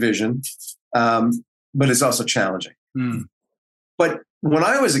division, but it's also challenging. But when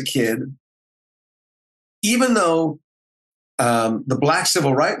I was a kid, even though the Black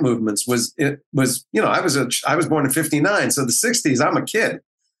Civil Rights movements I was born in '59, so the '60s, I'm a kid,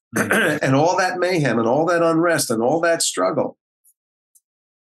 and all that mayhem and all that unrest and all that struggle.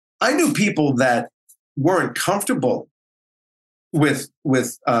 I knew people that weren't comfortable with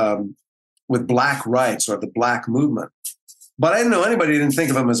Black rights or the Black movement, but I didn't know anybody who didn't think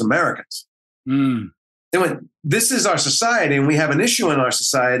of them as Americans. They went, "This is our society, and we have an issue in our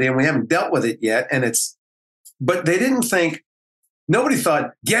society, and we haven't dealt with it yet." But they didn't think. Nobody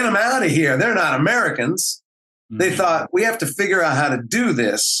thought, "Get them out of here. They're not Americans." They thought, "We have to figure out how to do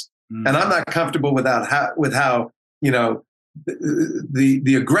this," and I'm not comfortable with how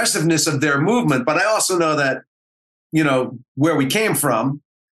the aggressiveness of their movement. But I also know that where we came from,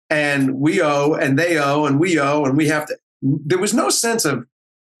 and we owe, and they owe, and we owe, and we have to. There was no sense of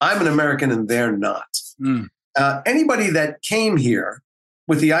I'm an American and they're not. Anybody that came here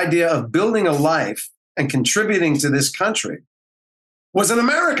with the idea of building a life and contributing to this country was an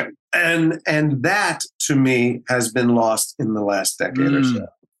American. And that, to me, has been lost in the last decade or so.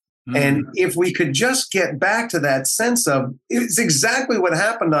 And if we could just get back to that sense of, it's exactly what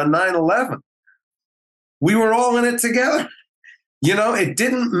happened on 9/11. We were all in it together. It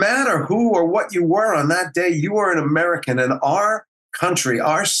didn't matter who or what you were on that day. You were an American, and our country,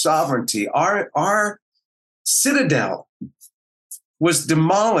 our sovereignty, our citadel was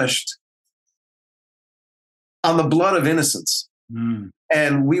demolished on the blood of innocence.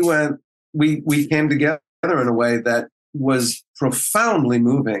 And we came together in a way that was profoundly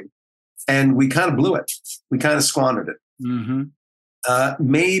moving, and we kind of blew it. We kind of squandered it.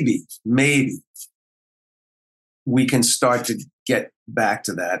 Maybe we can start to get back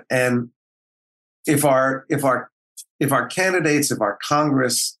to that. And if our candidates, if our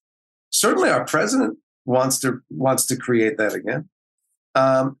Congress, certainly our president wants to create that again.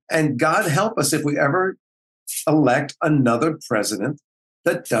 And God help us if we ever elect another president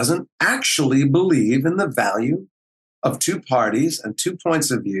that doesn't actually believe in the value of two parties and two points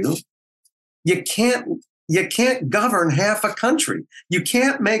of view. You can't govern half a country. You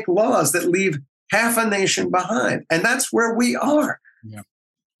can't make laws that leave half a nation behind. And that's where we are.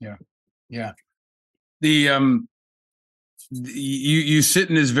 Yeah. You sit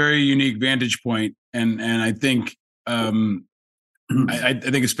in this very unique vantage point, and I think I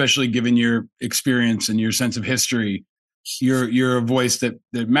think especially given your experience and your sense of history, you're a voice that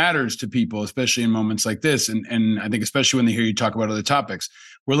matters to people, especially in moments like this. And I think especially when they hear you talk about other topics.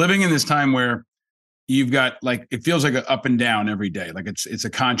 We're living in this time where you've got, like, it feels like an up and down every day. Like it's a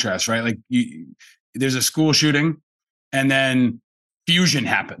contrast, right? Like there's a school shooting, and then fusion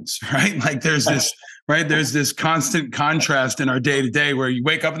happens, right? Like there's this constant contrast in our day to day where you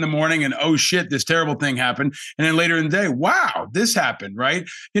wake up in the morning and, oh shit, this terrible thing happened. And then later in the day, wow, this happened, right?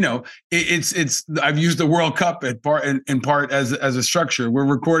 It's I've used the World Cup in part as a structure. We're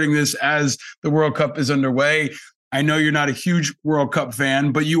recording this as the World Cup is underway. I know you're not a huge World Cup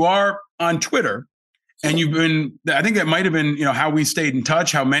fan, but you are on Twitter. And you've been, I think that might have been, how we stayed in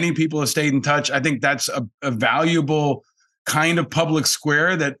touch, how many people have stayed in touch. I think that's a valuable kind of public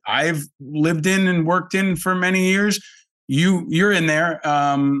square that I've lived in and worked in for many years. You're in there.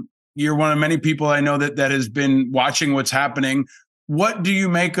 You're one of many people I know that has been watching what's happening. What do you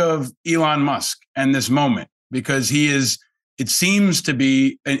make of Elon Musk and this moment? Because it seems to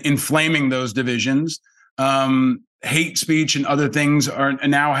be inflaming those divisions. Hate speech and other things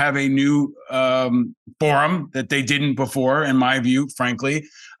now have a new forum that they didn't before, in my view, frankly.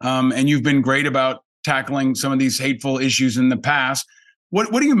 And you've been great about tackling some of these hateful issues in the past.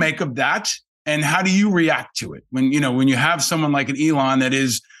 What do you make of that? And how do you react to it? When you have someone like an Elon that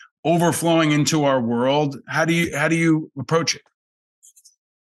is overflowing into our world, how do you approach it?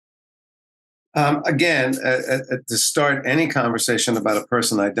 Again, to start any conversation about a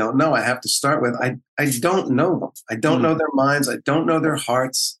person I don't know, I have to start with, I don't know them. I don't know their minds. I don't know their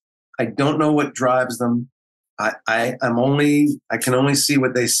hearts. I don't know what drives them. I can only see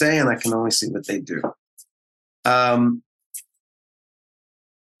what they say, and I can only see what they do.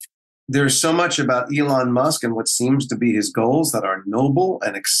 There's so much about Elon Musk and what seems to be his goals that are noble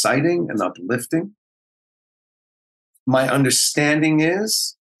and exciting and uplifting. My understanding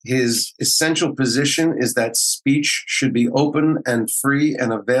is his essential position is that speech should be open and free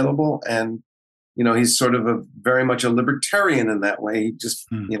and available. And, he's sort of very much a libertarian in that way. He just,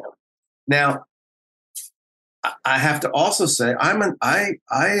 Now, I have to also say I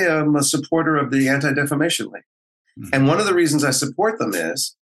am a supporter of the Anti-Defamation League. Mm-hmm. And one of the reasons I support them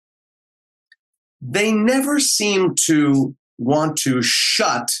is they never seem to want to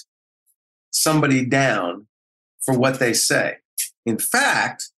shut somebody down for what they say. In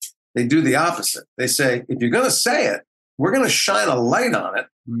fact, they do the opposite. They say, if you're going to say it, we're going to shine a light on it,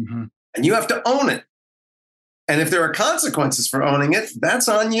 and you have to own it. And if there are consequences for owning it, that's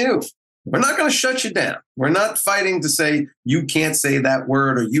on you. We're not going to shut you down. We're not fighting to say you can't say that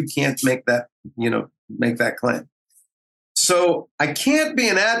word or you can't make that, make that claim. So I can't be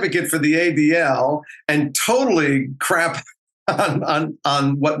an advocate for the ADL and totally crap on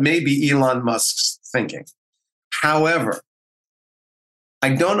what may be Elon Musk's thinking. However,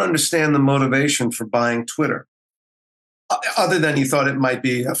 I don't understand the motivation for buying Twitter, other than he thought it might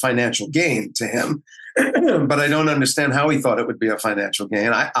be a financial gain to him. But I don't understand how he thought it would be a financial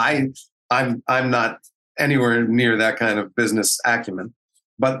gain. I'm not anywhere near that kind of business acumen,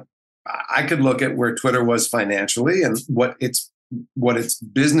 but I could look at where Twitter was financially and what its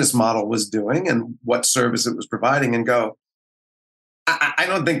business model was doing and what service it was providing and go, I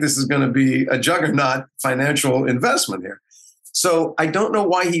don't think this is going to be a juggernaut financial investment here. So I don't know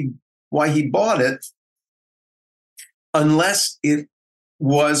why he bought it, unless it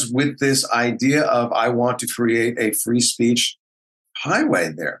was with this idea of, I want to create a free speech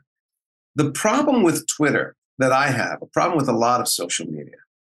highway there. The problem with Twitter that I have, a problem with a lot of social media,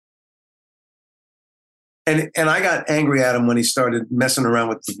 and I got angry at him when he started messing around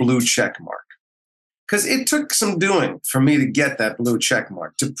with the blue check mark, because it took some doing for me to get that blue check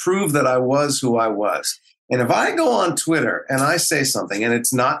mark, to prove that I was who I was. And if I go on Twitter and I say something and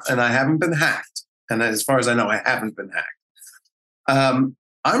it's not, and I haven't been hacked, and as far as I know, I haven't been hacked,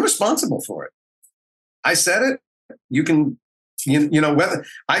 I'm responsible for it. I said it. You can, whether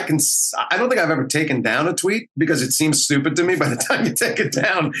I don't think I've ever taken down a tweet because it seems stupid to me. By the time you take it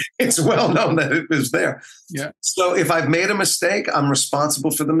down, it's well known that it was there. Yeah. So if I've made a mistake, I'm responsible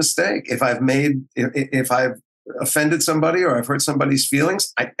for the mistake. If I've offended somebody or I've hurt somebody's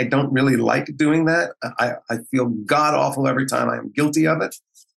feelings, I don't really like doing that. I feel god awful every time I am guilty of it,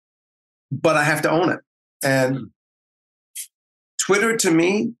 but I have to own it. And Twitter to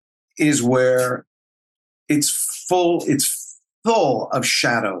me is where it's full of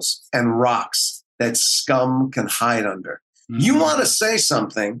shadows and rocks that scum can hide under. You want to say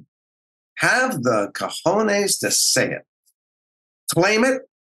something, have the cojones to say it. Claim it,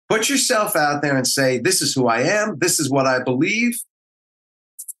 put yourself out there and say, this is who I am, this is what I believe.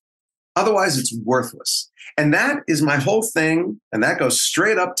 Otherwise, it's worthless. And that is my whole thing, and that goes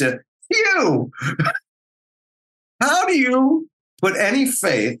straight up to you. How do you put any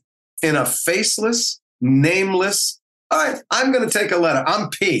faith in a faceless, nameless, all right, I'm going to take a letter. I'm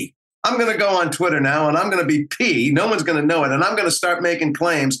P. I'm going to go on Twitter now and I'm going to be P. No one's going to know it. And I'm going to start making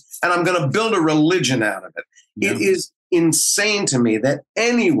claims and I'm going to build a religion out of it. Yeah. It is insane to me that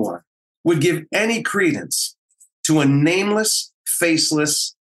anyone would give any credence to a nameless,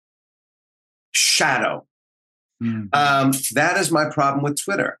 faceless shadow. That is my problem with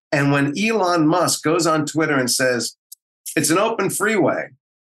Twitter. And when Elon Musk goes on Twitter and says, it's an open freeway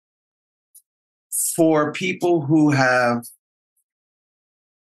for people who have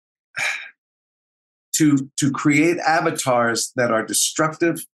to create avatars that are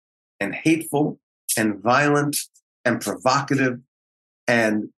destructive and hateful and violent and provocative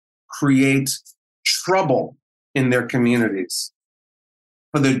and create trouble in their communities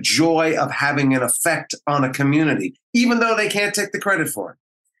for the joy of having an effect on a community, even though they can't take the credit for it.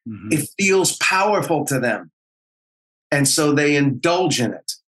 It feels powerful to them. And so they indulge in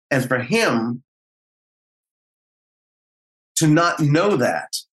it. And for him to not know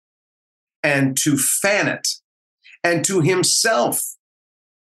that and to fan it and to himself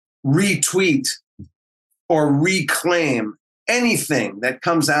retweet or reclaim anything that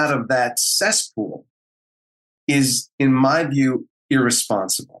comes out of that cesspool is, in my view,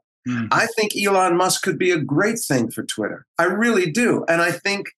 irresponsible. I think Elon Musk could be a great thing for Twitter. I really do. And I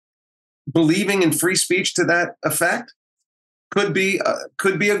think believing in free speech to that effect could be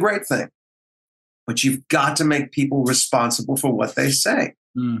a great thing. But you've got to make people responsible for what they say.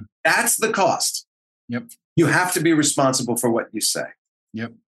 That's the cost. Yep. You have to be responsible for what you say.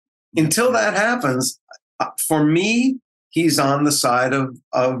 Yep. Until that happens, for me, he's on the side of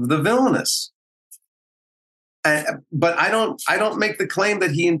the villainous. But I don't make the claim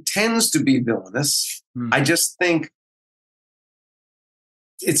that he intends to be villainous. I just think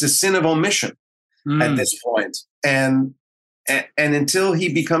it's a sin of omission at this point. And until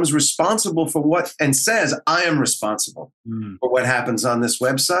he becomes responsible for what, and says, I am responsible for what happens on this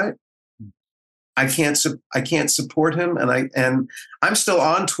website, I can't support him. And I'm still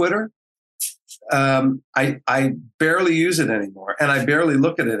on Twitter. I barely use it anymore, and I barely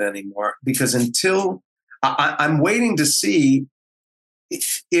look at it anymore because until I'm waiting to see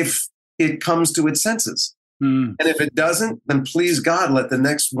if it comes to its senses. And if it doesn't, then please God, let the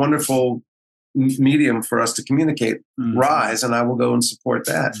next wonderful medium for us to communicate rise, and I will go and support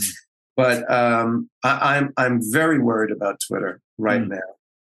that. But I'm very worried about Twitter right now,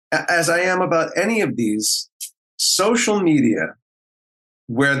 as I am about any of these social media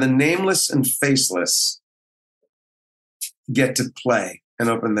where the nameless and faceless get to play and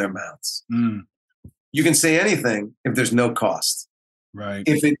open their mouths. You can say anything if there's no cost. Right.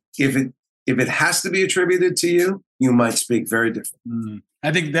 If it has to be attributed to you, you might speak very differently.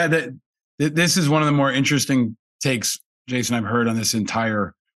 I think that this is one of the more interesting takes, Jason, I've heard on this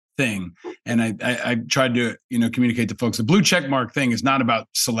entire thing. And I tried to, communicate to folks. The blue check mark thing is not about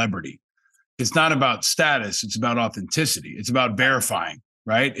celebrity. It's not about status. It's about authenticity. It's about verifying,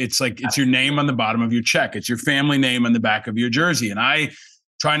 right? It's like, it's your name on the bottom of your check. It's your family name on the back of your jersey. And I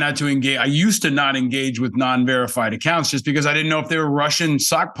try not to engage. I used to not engage with non-verified accounts just because I didn't know if they were Russian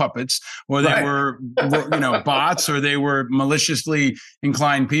sock puppets or they were bots or they were maliciously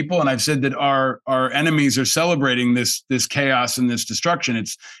inclined people. And I've said that our enemies are celebrating this chaos and this destruction.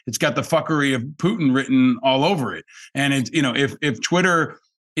 It's got the fuckery of Putin written all over it. And it's, if Twitter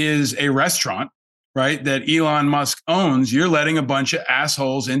is a restaurant, right, that Elon Musk owns, you're letting a bunch of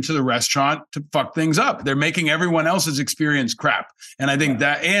assholes into the restaurant to fuck things up. They're making everyone else's experience crap. And I think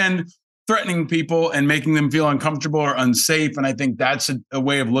that, and threatening people and making them feel uncomfortable or unsafe. And I think that's a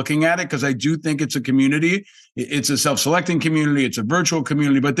way of looking at it, because I do think it's a community. It's a self-selecting community. It's a virtual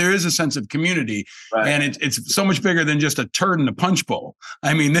community, but there is a sense of community. Right. And it's so much bigger than just a turd in a punch bowl.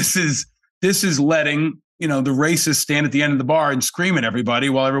 I mean, this is letting the racists stand at the end of the bar and scream at everybody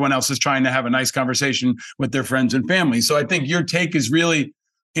while everyone else is trying to have a nice conversation with their friends and family. So I think your take is really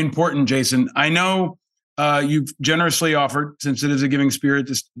important, Jason. I know you've generously offered, since it is a Giving Spirit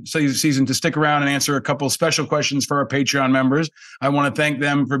season, to stick around and answer a couple of special questions for our Patreon members. I want to thank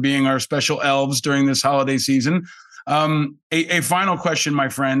them for being our special elves during this holiday season. A final question, my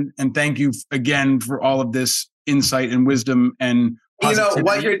friend, and thank you again for all of this insight and wisdom and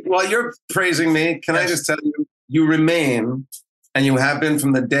positivity. While you're praising me, can I just tell you, you remain, and you have been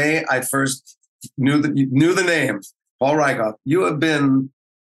from the day I first knew the name, Paul Rieckhoff. You have been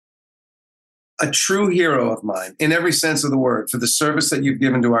a true hero of mine in every sense of the word, for the service that you've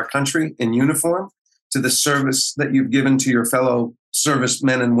given to our country in uniform, to the service that you've given to your fellow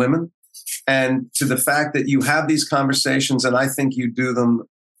servicemen and women, and to the fact that you have these conversations, and I think you do them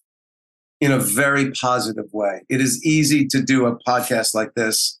in a very positive way. It is easy to do a podcast like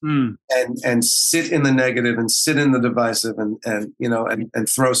this and sit in the negative and sit in the divisive and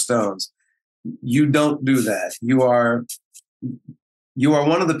throw stones. You don't do that. You are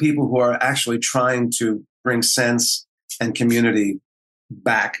one of the people who are actually trying to bring sense and community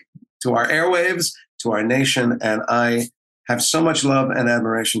back to our airwaves, to our nation. And I have so much love and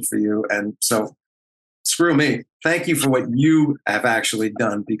admiration for you. And so screw me. Thank you for what you have actually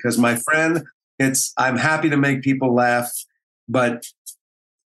done, because my friend, I'm happy to make people laugh, but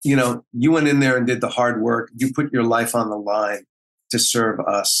you went in there and did the hard work. You put your life on the line to serve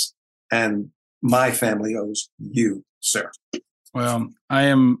us, and my family owes you, sir. Well,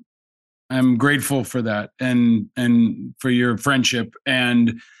 I'm grateful for that and for your friendship.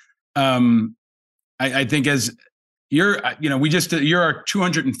 And I think as you're our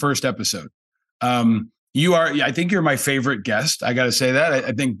 201st episode. I think you're my favorite guest. I got to say that.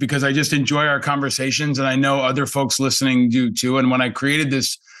 I think because I just enjoy our conversations, and I know other folks listening do too. And when I created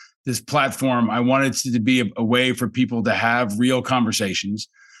this platform, I wanted it to be a way for people to have real conversations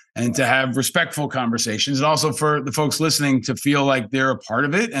and to have respectful conversations, and also for the folks listening to feel like they're a part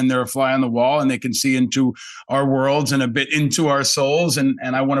of it and they're a fly on the wall and they can see into our worlds and a bit into our souls. And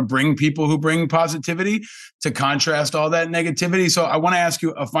I want to bring people who bring positivity to contrast all that negativity. So I want to ask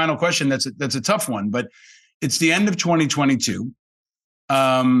you a final question. That's a tough one, but it's the end of 2022.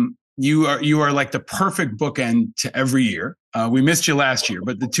 You are like the perfect bookend to every year. We missed you last year,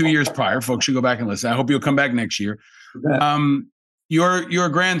 but the 2 years prior, folks should go back and listen. I hope you'll come back next year. Your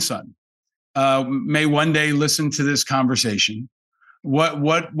grandson may one day listen to this conversation. What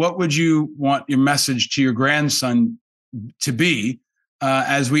would you want your message to your grandson to be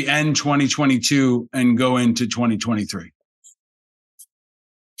as we end 2022 and go into 2023?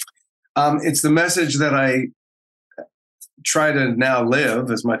 It's the message that I try to now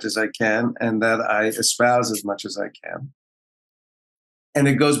live as much as I can, and that I espouse as much as I can. And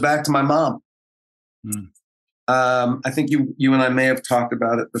it goes back to my mom. I think you and I may have talked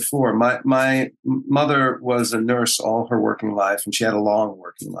about it before. My mother was a nurse all her working life, and she had a long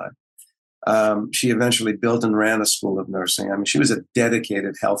working life. She eventually built and ran a school of nursing. I mean, she was a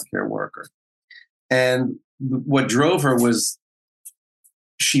dedicated healthcare worker. And what drove her was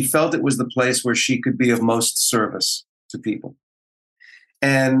she felt it was the place where she could be of most service to people.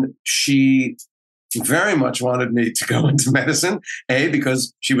 And she very much wanted me to go into medicine,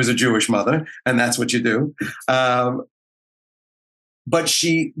 because she was a Jewish mother, and that's what you do. But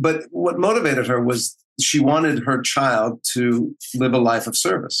what motivated her was she wanted her child to live a life of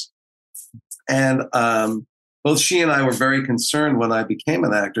service. And both she and I were very concerned when I became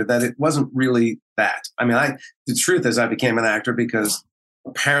an actor that it wasn't really that. I mean, the truth is I became an actor because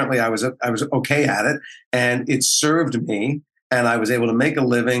apparently I was okay at it, and it served me, and I was able to make a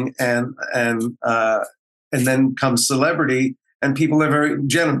living, and then comes celebrity, and people are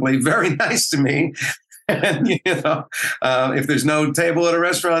generally very nice to me. And, if there's no table at a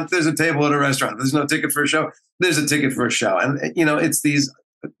restaurant, there's a table at a restaurant. If there's no ticket for a show, there's a ticket for a show. And, it's these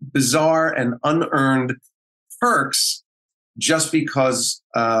bizarre and unearned perks just because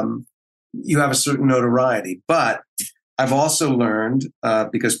you have a certain notoriety. But I've also learned,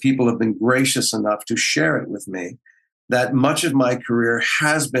 because people have been gracious enough to share it with me, that much of my career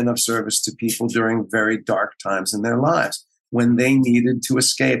has been of service to people during very dark times in their lives when they needed to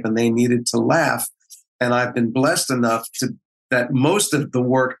escape and they needed to laugh. And I've been blessed enough that most of the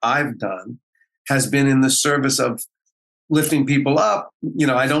work I've done has been in the service of lifting people up.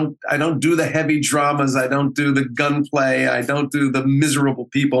 I don't do the heavy dramas. I don't do the gunplay. I don't do the miserable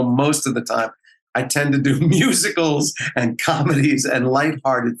people most of the time. I tend to do musicals and comedies and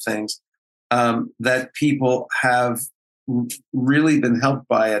lighthearted things that people have really been helped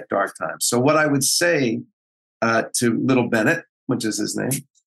by at dark times. So what I would say to little Bennett, which is his name,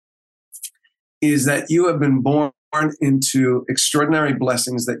 is that you have been born into extraordinary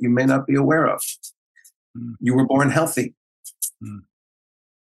blessings that you may not be aware of. Mm. You were born healthy. Mm.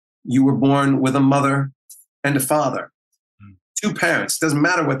 You were born with a mother and a father. Mm. Two parents. Doesn't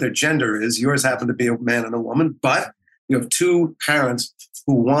matter what their gender is. Yours happened to be a man and a woman, but you have two parents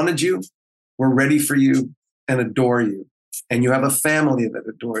who wanted you, were ready for you, and adore you. And you have a family that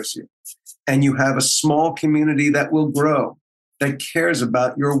adores you. And you have a small community that will grow, that cares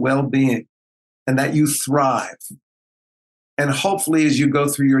about your well-being, and that you thrive. And hopefully, as you go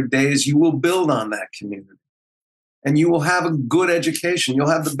through your days, you will build on that community. And you will have a good education. You'll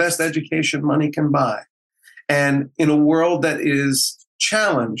have the best education money can buy. And in a world that is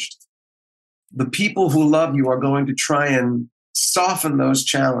challenged, the people who love you are going to try and soften those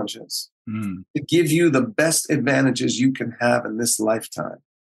challenges to give you the best advantages you can have in this lifetime.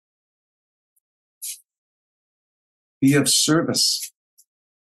 Be of service.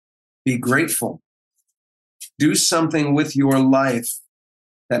 Be grateful. Do something with your life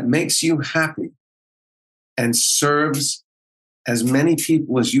that makes you happy and serves as many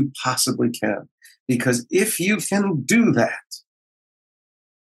people as you possibly can. Because if you can do that,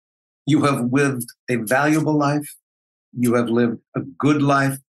 you have lived a valuable life. You have lived a good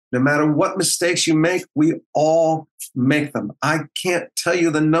life. No matter what mistakes you make, we all make them. I can't tell you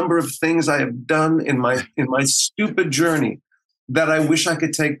the number of things I have done in my stupid journey that I wish I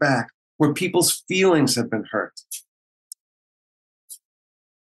could take back, where people's feelings have been hurt.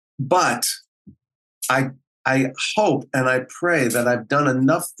 But I hope and I pray that I've done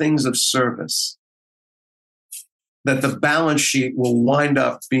enough things of service that the balance sheet will wind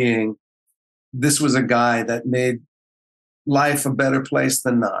up being, this was a guy that made life a better place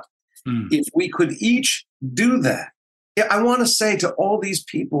than not. If we could each do that, I want to say to all these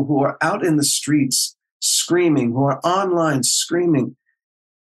people who are out in the streets screaming, who are online screaming,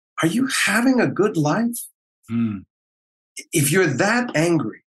 are you having a good life? If you're that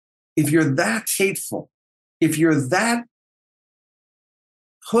angry, if you're that hateful, if you're that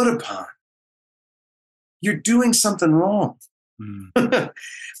put upon, you're doing something wrong.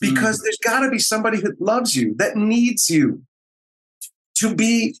 Because there's got to be somebody who loves you, that needs you to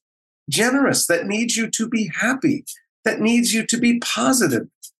be generous, that needs you to be happy, that needs you to be positive.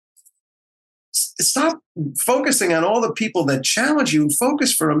 Stop focusing on all the people that challenge you and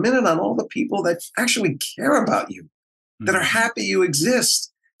focus for a minute on all the people that actually care about you, that are happy you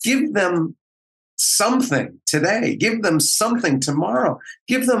exist. Give them something today. Give them something tomorrow.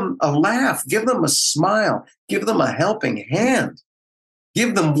 Give them a laugh. Give them a smile. Give them a helping hand.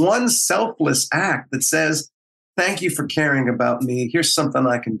 Give them one selfless act that says, thank you for caring about me. Here's something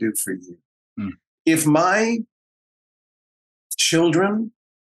I can do for you. If my children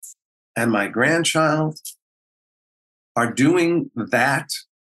and my grandchild are doing that,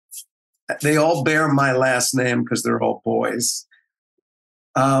 they all bear my last name because they're all boys,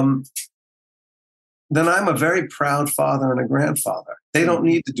 then I'm a very proud father and a grandfather. They don't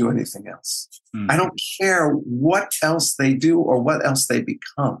need to do anything else. I don't care what else they do or what else they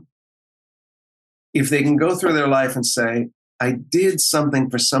become. If they can go through their life and say, I did something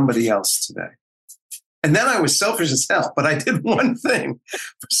for somebody else today. And then I was selfish as hell, but I did one thing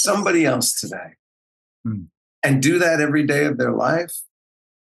for somebody else today. And do that every day of their life.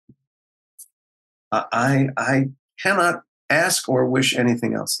 I cannot ask or wish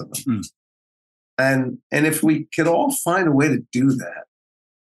anything else of them. And if we could all find a way to do that,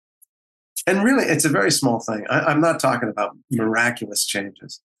 and really, it's a very small thing. I'm not talking about miraculous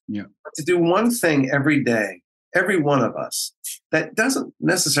changes. Yeah. But to do one thing every day, every one of us, that doesn't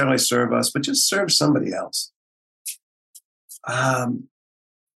necessarily serve us, but just serves somebody else. I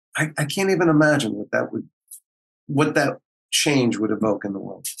can't even imagine what that change would evoke in the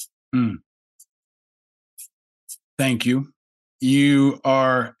world. Thank you. You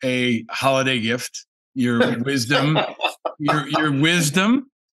are a holiday gift. Your wisdom, your wisdom,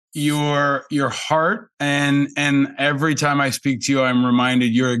 your heart, and every time I speak to you, I'm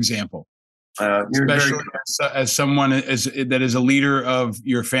reminded your example. Especially as someone that is a leader of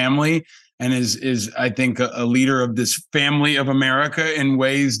your family and is I think a leader of this family of America in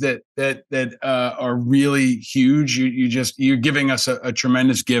ways that are really huge. You're giving us a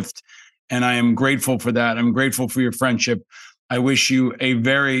tremendous gift, and I am grateful for that. I'm grateful for your friendship. I wish you a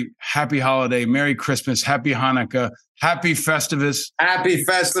very happy holiday, Merry Christmas, Happy Hanukkah, Happy Festivus. Happy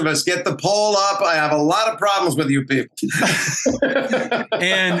Festivus. Get the poll up. I have a lot of problems with you people.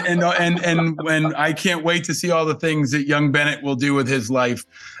 and I can't wait to see all the things that young Bennett will do with his life.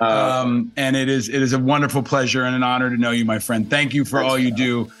 And it is a wonderful pleasure and an honor to know you, my friend. Thank you for all you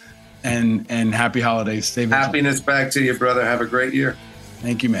do, and happy holidays. Stay vigilant. Happiness back to you, brother. Have a great year.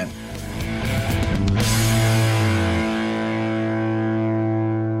 Thank you, man.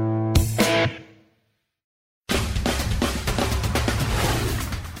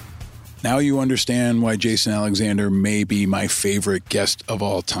 Now you understand why Jason Alexander may be my favorite guest of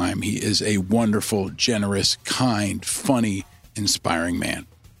all time. He is a wonderful, generous, kind, funny, inspiring man.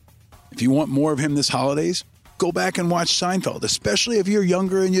 If you want more of him this holidays, go back and watch Seinfeld, especially if you're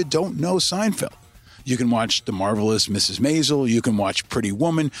younger and you don't know Seinfeld. You can watch The Marvelous Mrs. Maisel. You can watch Pretty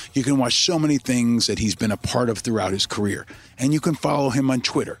Woman. You can watch so many things that he's been a part of throughout his career. And you can follow him on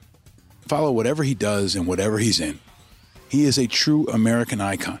Twitter. Follow whatever he does and whatever he's in. He is a true American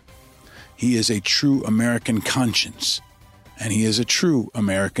icon. He is a true American conscience, and he is a true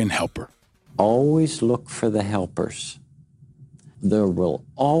American helper. Always look for the helpers. There will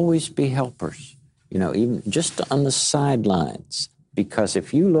always be helpers, even just on the sidelines, because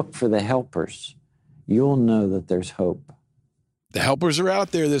if you look for the helpers, you'll know that there's hope. The helpers are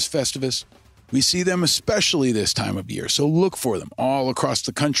out there this Festivus. We see them especially this time of year, so look for them all across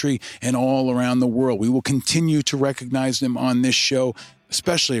the country and all around the world. We will continue to recognize them on this show,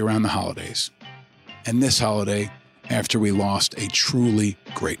 especially around the holidays. And this holiday, after we lost a truly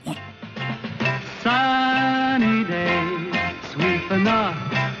great one. Sunny day, sweeping the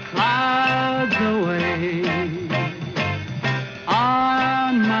clouds away.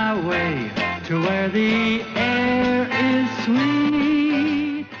 On my way to where the air is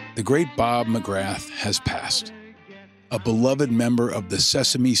sweet. The great Bob McGrath has passed, a beloved member of the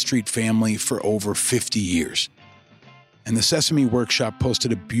Sesame Street family for over 50 years. And the Sesame Workshop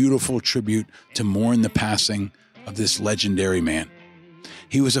posted a beautiful tribute to mourn the passing of this legendary man.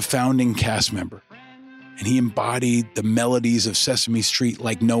 He was a founding cast member, and he embodied the melodies of Sesame Street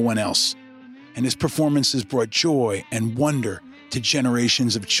like no one else. And his performances brought joy and wonder to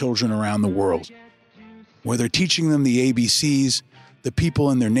generations of children around the world. Whether teaching them the ABCs, the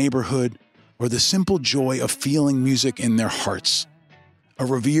people in their neighborhood, or the simple joy of feeling music in their hearts. A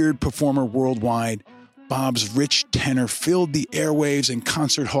revered performer worldwide, Bob's rich tenor filled the airwaves and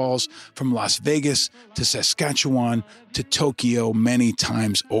concert halls from Las Vegas to Saskatchewan to Tokyo many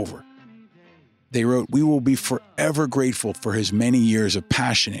times over. They wrote, "We will be forever grateful for his many years of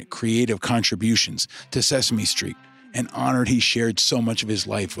passionate, creative contributions to Sesame Street and honored he shared so much of his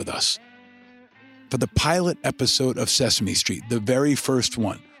life with us." For the pilot episode of Sesame Street, the very first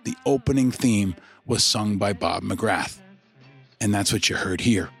one, the opening theme was sung by Bob McGrath. And that's what you heard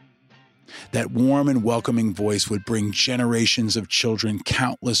here. That warm and welcoming voice would bring generations of children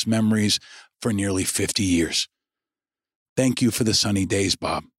countless memories for nearly 50 years. Thank you for the sunny days,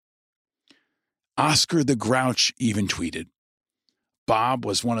 Bob. Oscar the Grouch even tweeted, "Bob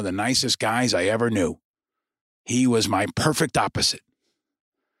was one of the nicest guys I ever knew. He was my perfect opposite."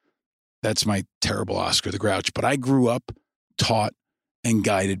 That's my terrible Oscar the Grouch, but I grew up, taught, and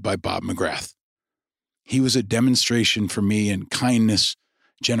guided by Bob McGrath. He was a demonstration for me in kindness,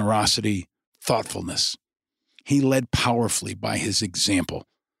 generosity, thoughtfulness. He led powerfully by his example.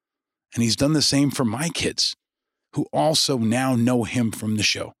 And he's done the same for my kids, who also now know him from the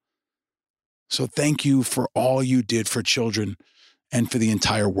show. So thank you for all you did for children and for the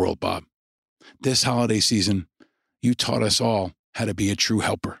entire world, Bob. This holiday season, you taught us all how to be a true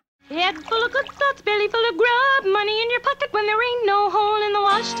helper. Head full of good thoughts, belly full of grub, money in your pocket when there ain't no hole in the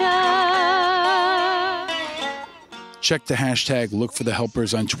wash tub. Check the hashtag Look for the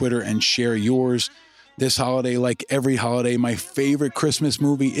Helpers on Twitter and share yours. This holiday, like every holiday, my favorite Christmas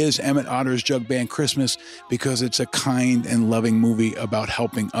movie is Emmett Otter's Jug Band Christmas because it's a kind and loving movie about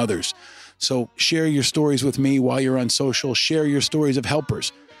helping others. So share your stories with me while you're on social. Share your stories of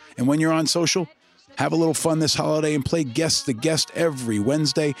helpers. And when you're on social, have a little fun this holiday and play Guess the Guest every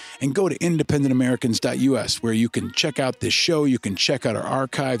Wednesday, and go to independentamericans.us where you can check out this show. You can check out our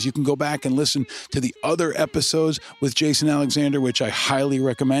archives. You can go back and listen to the other episodes with Jason Alexander, which I highly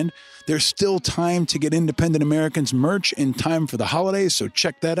recommend. There's still time to get Independent Americans merch in time for the holidays, so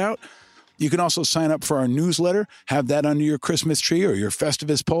check that out. You can also sign up for our newsletter, have that under your Christmas tree or your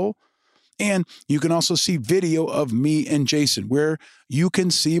Festivus pole. And you can also see video of me and Jason where you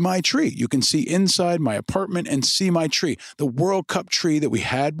can see my tree. You can see inside my apartment and see my tree. The World Cup tree that we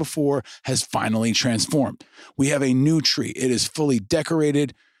had before has finally transformed. We have a new tree. It is fully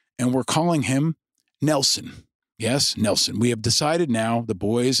decorated, and we're calling him Nelson. Yes, Nelson. We have decided now, the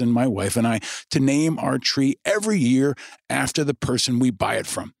boys and my wife and I, to name our tree every year after the person we buy it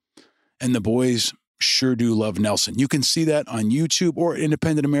from. And the boys sure do love Nelson. You can see that on YouTube or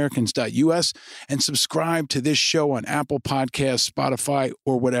independentamericans.us, and subscribe to this show on Apple Podcasts, Spotify,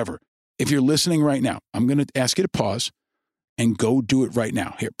 or whatever. If you're listening right now, I'm going to ask you to pause and go do it right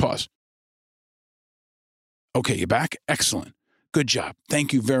now. Here, pause. Okay, you back? Excellent. Good job.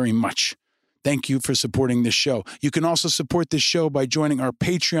 Thank you very much. Thank you for supporting this show. You can also support this show by joining our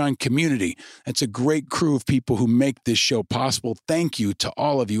Patreon community. That's a great crew of people who make this show possible. Thank you to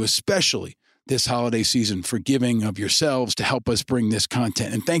all of you, especially this holiday season, for giving of yourselves to help us bring this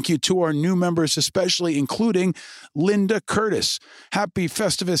content. And thank you to our new members, especially including Linda Curtis. Happy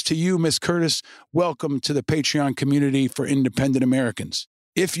Festivus to you, Miss Curtis. Welcome to the Patreon community for Independent Americans.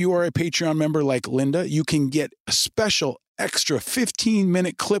 If you are a Patreon member like Linda, you can get a special extra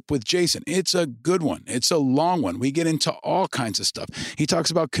 15-minute clip with Jason. It's a good one. It's a long one. We get into all kinds of stuff. He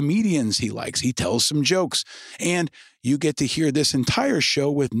talks about comedians he likes. He tells some jokes. And you get to hear this entire show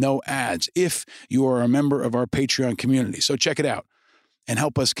with no ads if you are a member of our Patreon community. So check it out and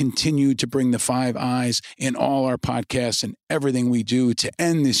help us continue to bring the Five Eyes in all our podcasts and everything we do to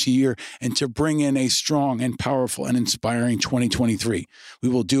end this year and to bring in a strong and powerful and inspiring 2023. We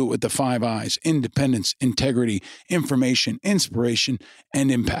will do it with the Five Eyes: independence, integrity, information, inspiration, and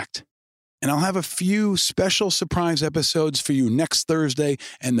impact. And I'll have a few special surprise episodes for you next Thursday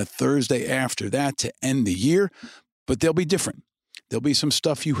and the Thursday after that to end the year, but they'll be different. There'll be some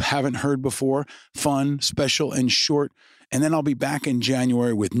stuff you haven't heard before, fun, special, and short. And then I'll be back in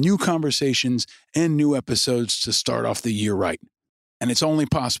January with new conversations and new episodes to start off the year right. And it's only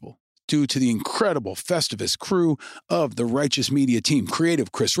possible due to the incredible Festivus crew of the Righteous Media team: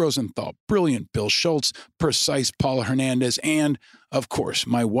 creative Chris Rosenthal, brilliant Bill Schultz, precise Paula Hernandez, and, of course,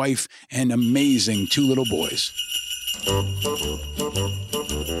 my wife and amazing two little boys.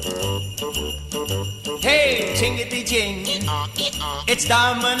 Hey, jingity jing, it's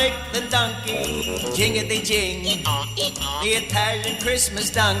Dominic the donkey. Jingity jing, the Italian Christmas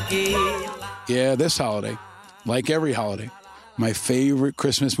donkey. Yeah, this holiday, like every holiday, my favorite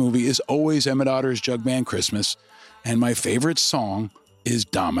Christmas movie is always Emmett Otter's Jug Band Christmas, and my favorite song is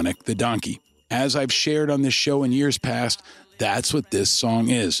Dominic the Donkey. As I've shared on this show in years past, that's what this song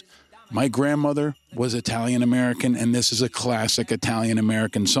is. My grandmother was Italian-American, and this is a classic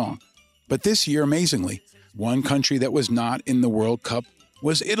Italian-American song. But this year, amazingly, one country that was not in the World Cup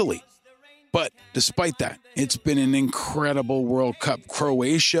was Italy. But despite that, it's been an incredible World Cup.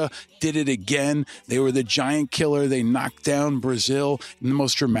 Croatia did it again. They were the giant killer. They knocked down Brazil in the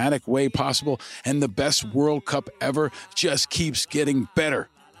most dramatic way possible. And the best World Cup ever just keeps getting better.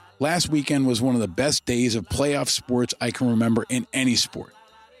 Last weekend was one of the best days of playoff sports I can remember in any sport.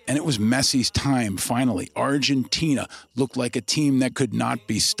 And it was Messi's time, finally. Argentina looked like a team that could not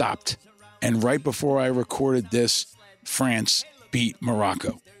be stopped. And right before I recorded this, France beat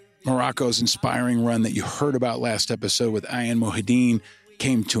Morocco. Morocco's inspiring run that you heard about last episode with Ayan Mohideen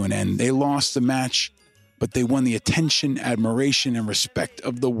came to an end. They lost the match, but they won the attention, admiration, and respect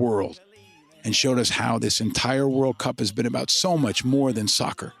of the world and showed us how this entire World Cup has been about so much more than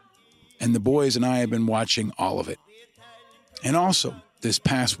soccer. And the boys and I have been watching all of it. And also, this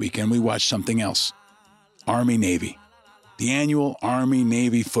past weekend, we watched something else. Army-Navy, the annual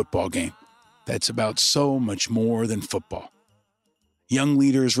Army-Navy football game. That's about so much more than football. Young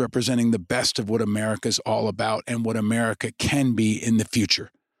leaders representing the best of what America's all about and what America can be in the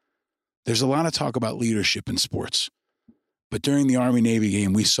future. There's a lot of talk about leadership in sports, but during the Army-Navy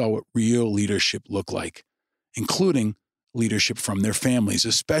game, we saw what real leadership looked like, including leadership from their families,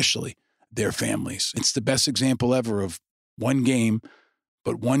 especially their families. It's the best example ever of one game,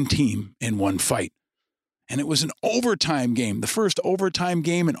 but one team in one fight. And it was an overtime game, the first overtime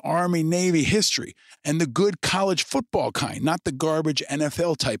game in Army-Navy history, and the good college football kind, not the garbage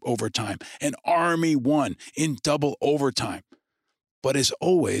NFL type overtime. And Army won in double overtime. But as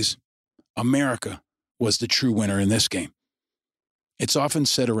always, America was the true winner in this game. It's often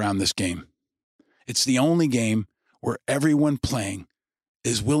said around this game, it's the only game where everyone playing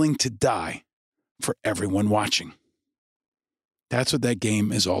is willing to die for everyone watching. That's what that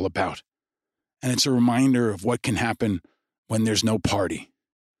game is all about. And it's a reminder of what can happen when there's no party,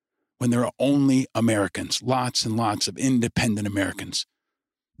 when there are only Americans, lots and lots of independent Americans.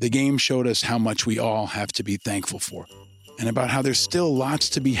 The game showed us how much we all have to be thankful for, and about how there's still lots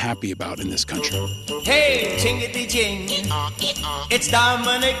to be happy about in this country. Hey, jingity-jing, it's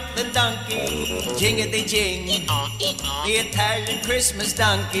Dominic the donkey, jingity-jing, the Italian Christmas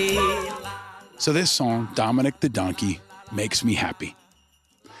donkey. So this song, Dominic the Donkey, makes me happy.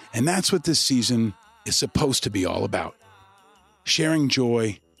 And that's what this season is supposed to be all about. Sharing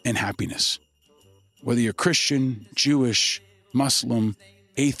joy and happiness. Whether you're Christian, Jewish, Muslim,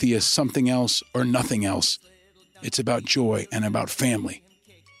 atheist, something else, or nothing else, it's about joy and about family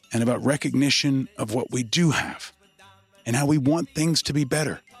and about recognition of what we do have and how we want things to be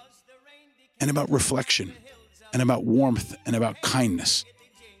better, and about reflection and about warmth and about kindness.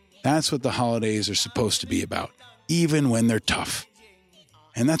 That's what the holidays are supposed to be about, even when they're tough.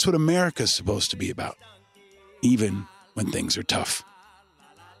 And that's what America's supposed to be about, even when things are tough.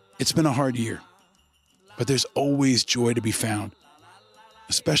 It's been a hard year, but there's always joy to be found,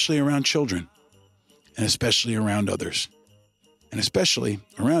 especially around children, and especially around others, and especially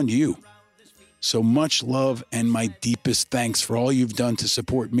around you. So much love and my deepest thanks for all you've done to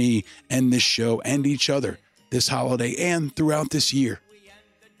support me and this show and each other this holiday and throughout this year.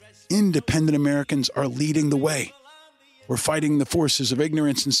 Independent Americans are leading the way. We're fighting the forces of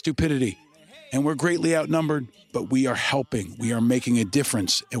ignorance and stupidity, and we're greatly outnumbered, but we are helping. We are making a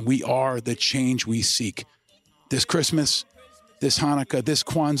difference, and we are the change we seek. This Christmas, this Hanukkah, this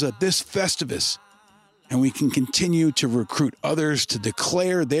Kwanzaa, this Festivus, and we can continue to recruit others to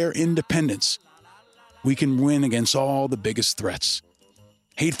declare their independence. We can win against all the biggest threats.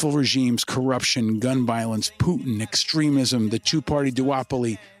 Hateful regimes, corruption, gun violence, Putin, extremism, the two-party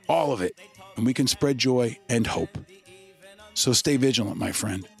duopoly, all of it. And we can spread joy and hope. So stay vigilant, my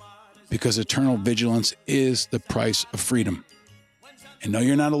friend, because eternal vigilance is the price of freedom. And no,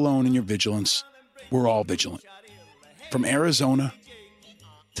 you're not alone in your vigilance. We're all vigilant. From Arizona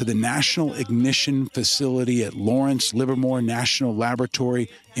to the National Ignition Facility at Lawrence Livermore National Laboratory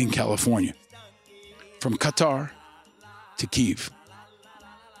in California. From Qatar to Kyiv.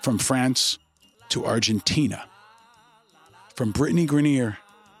 From France to Argentina. From Brittany Grenier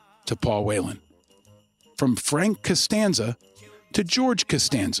to Paul Whelan. From Frank Costanza to George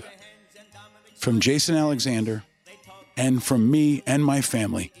Costanza. From Jason Alexander, and from me and my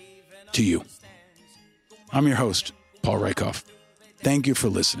family to you. I'm your host, Paul Rieckhoff. Thank you for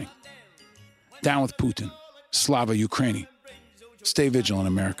listening. Down with Putin. Slava Ukraini. Stay vigilant,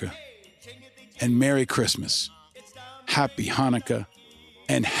 America. And Merry Christmas. Happy Hanukkah.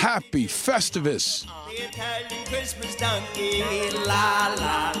 And Happy Festivus. The Italian Christmas donkey, la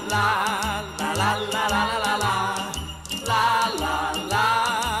la la la la la la la la la la la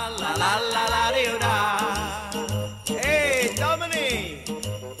la la la la la. Hey, Dominic,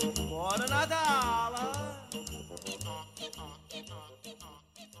 buon Natale.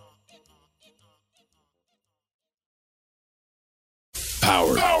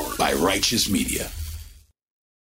 Powered by Righteous Media.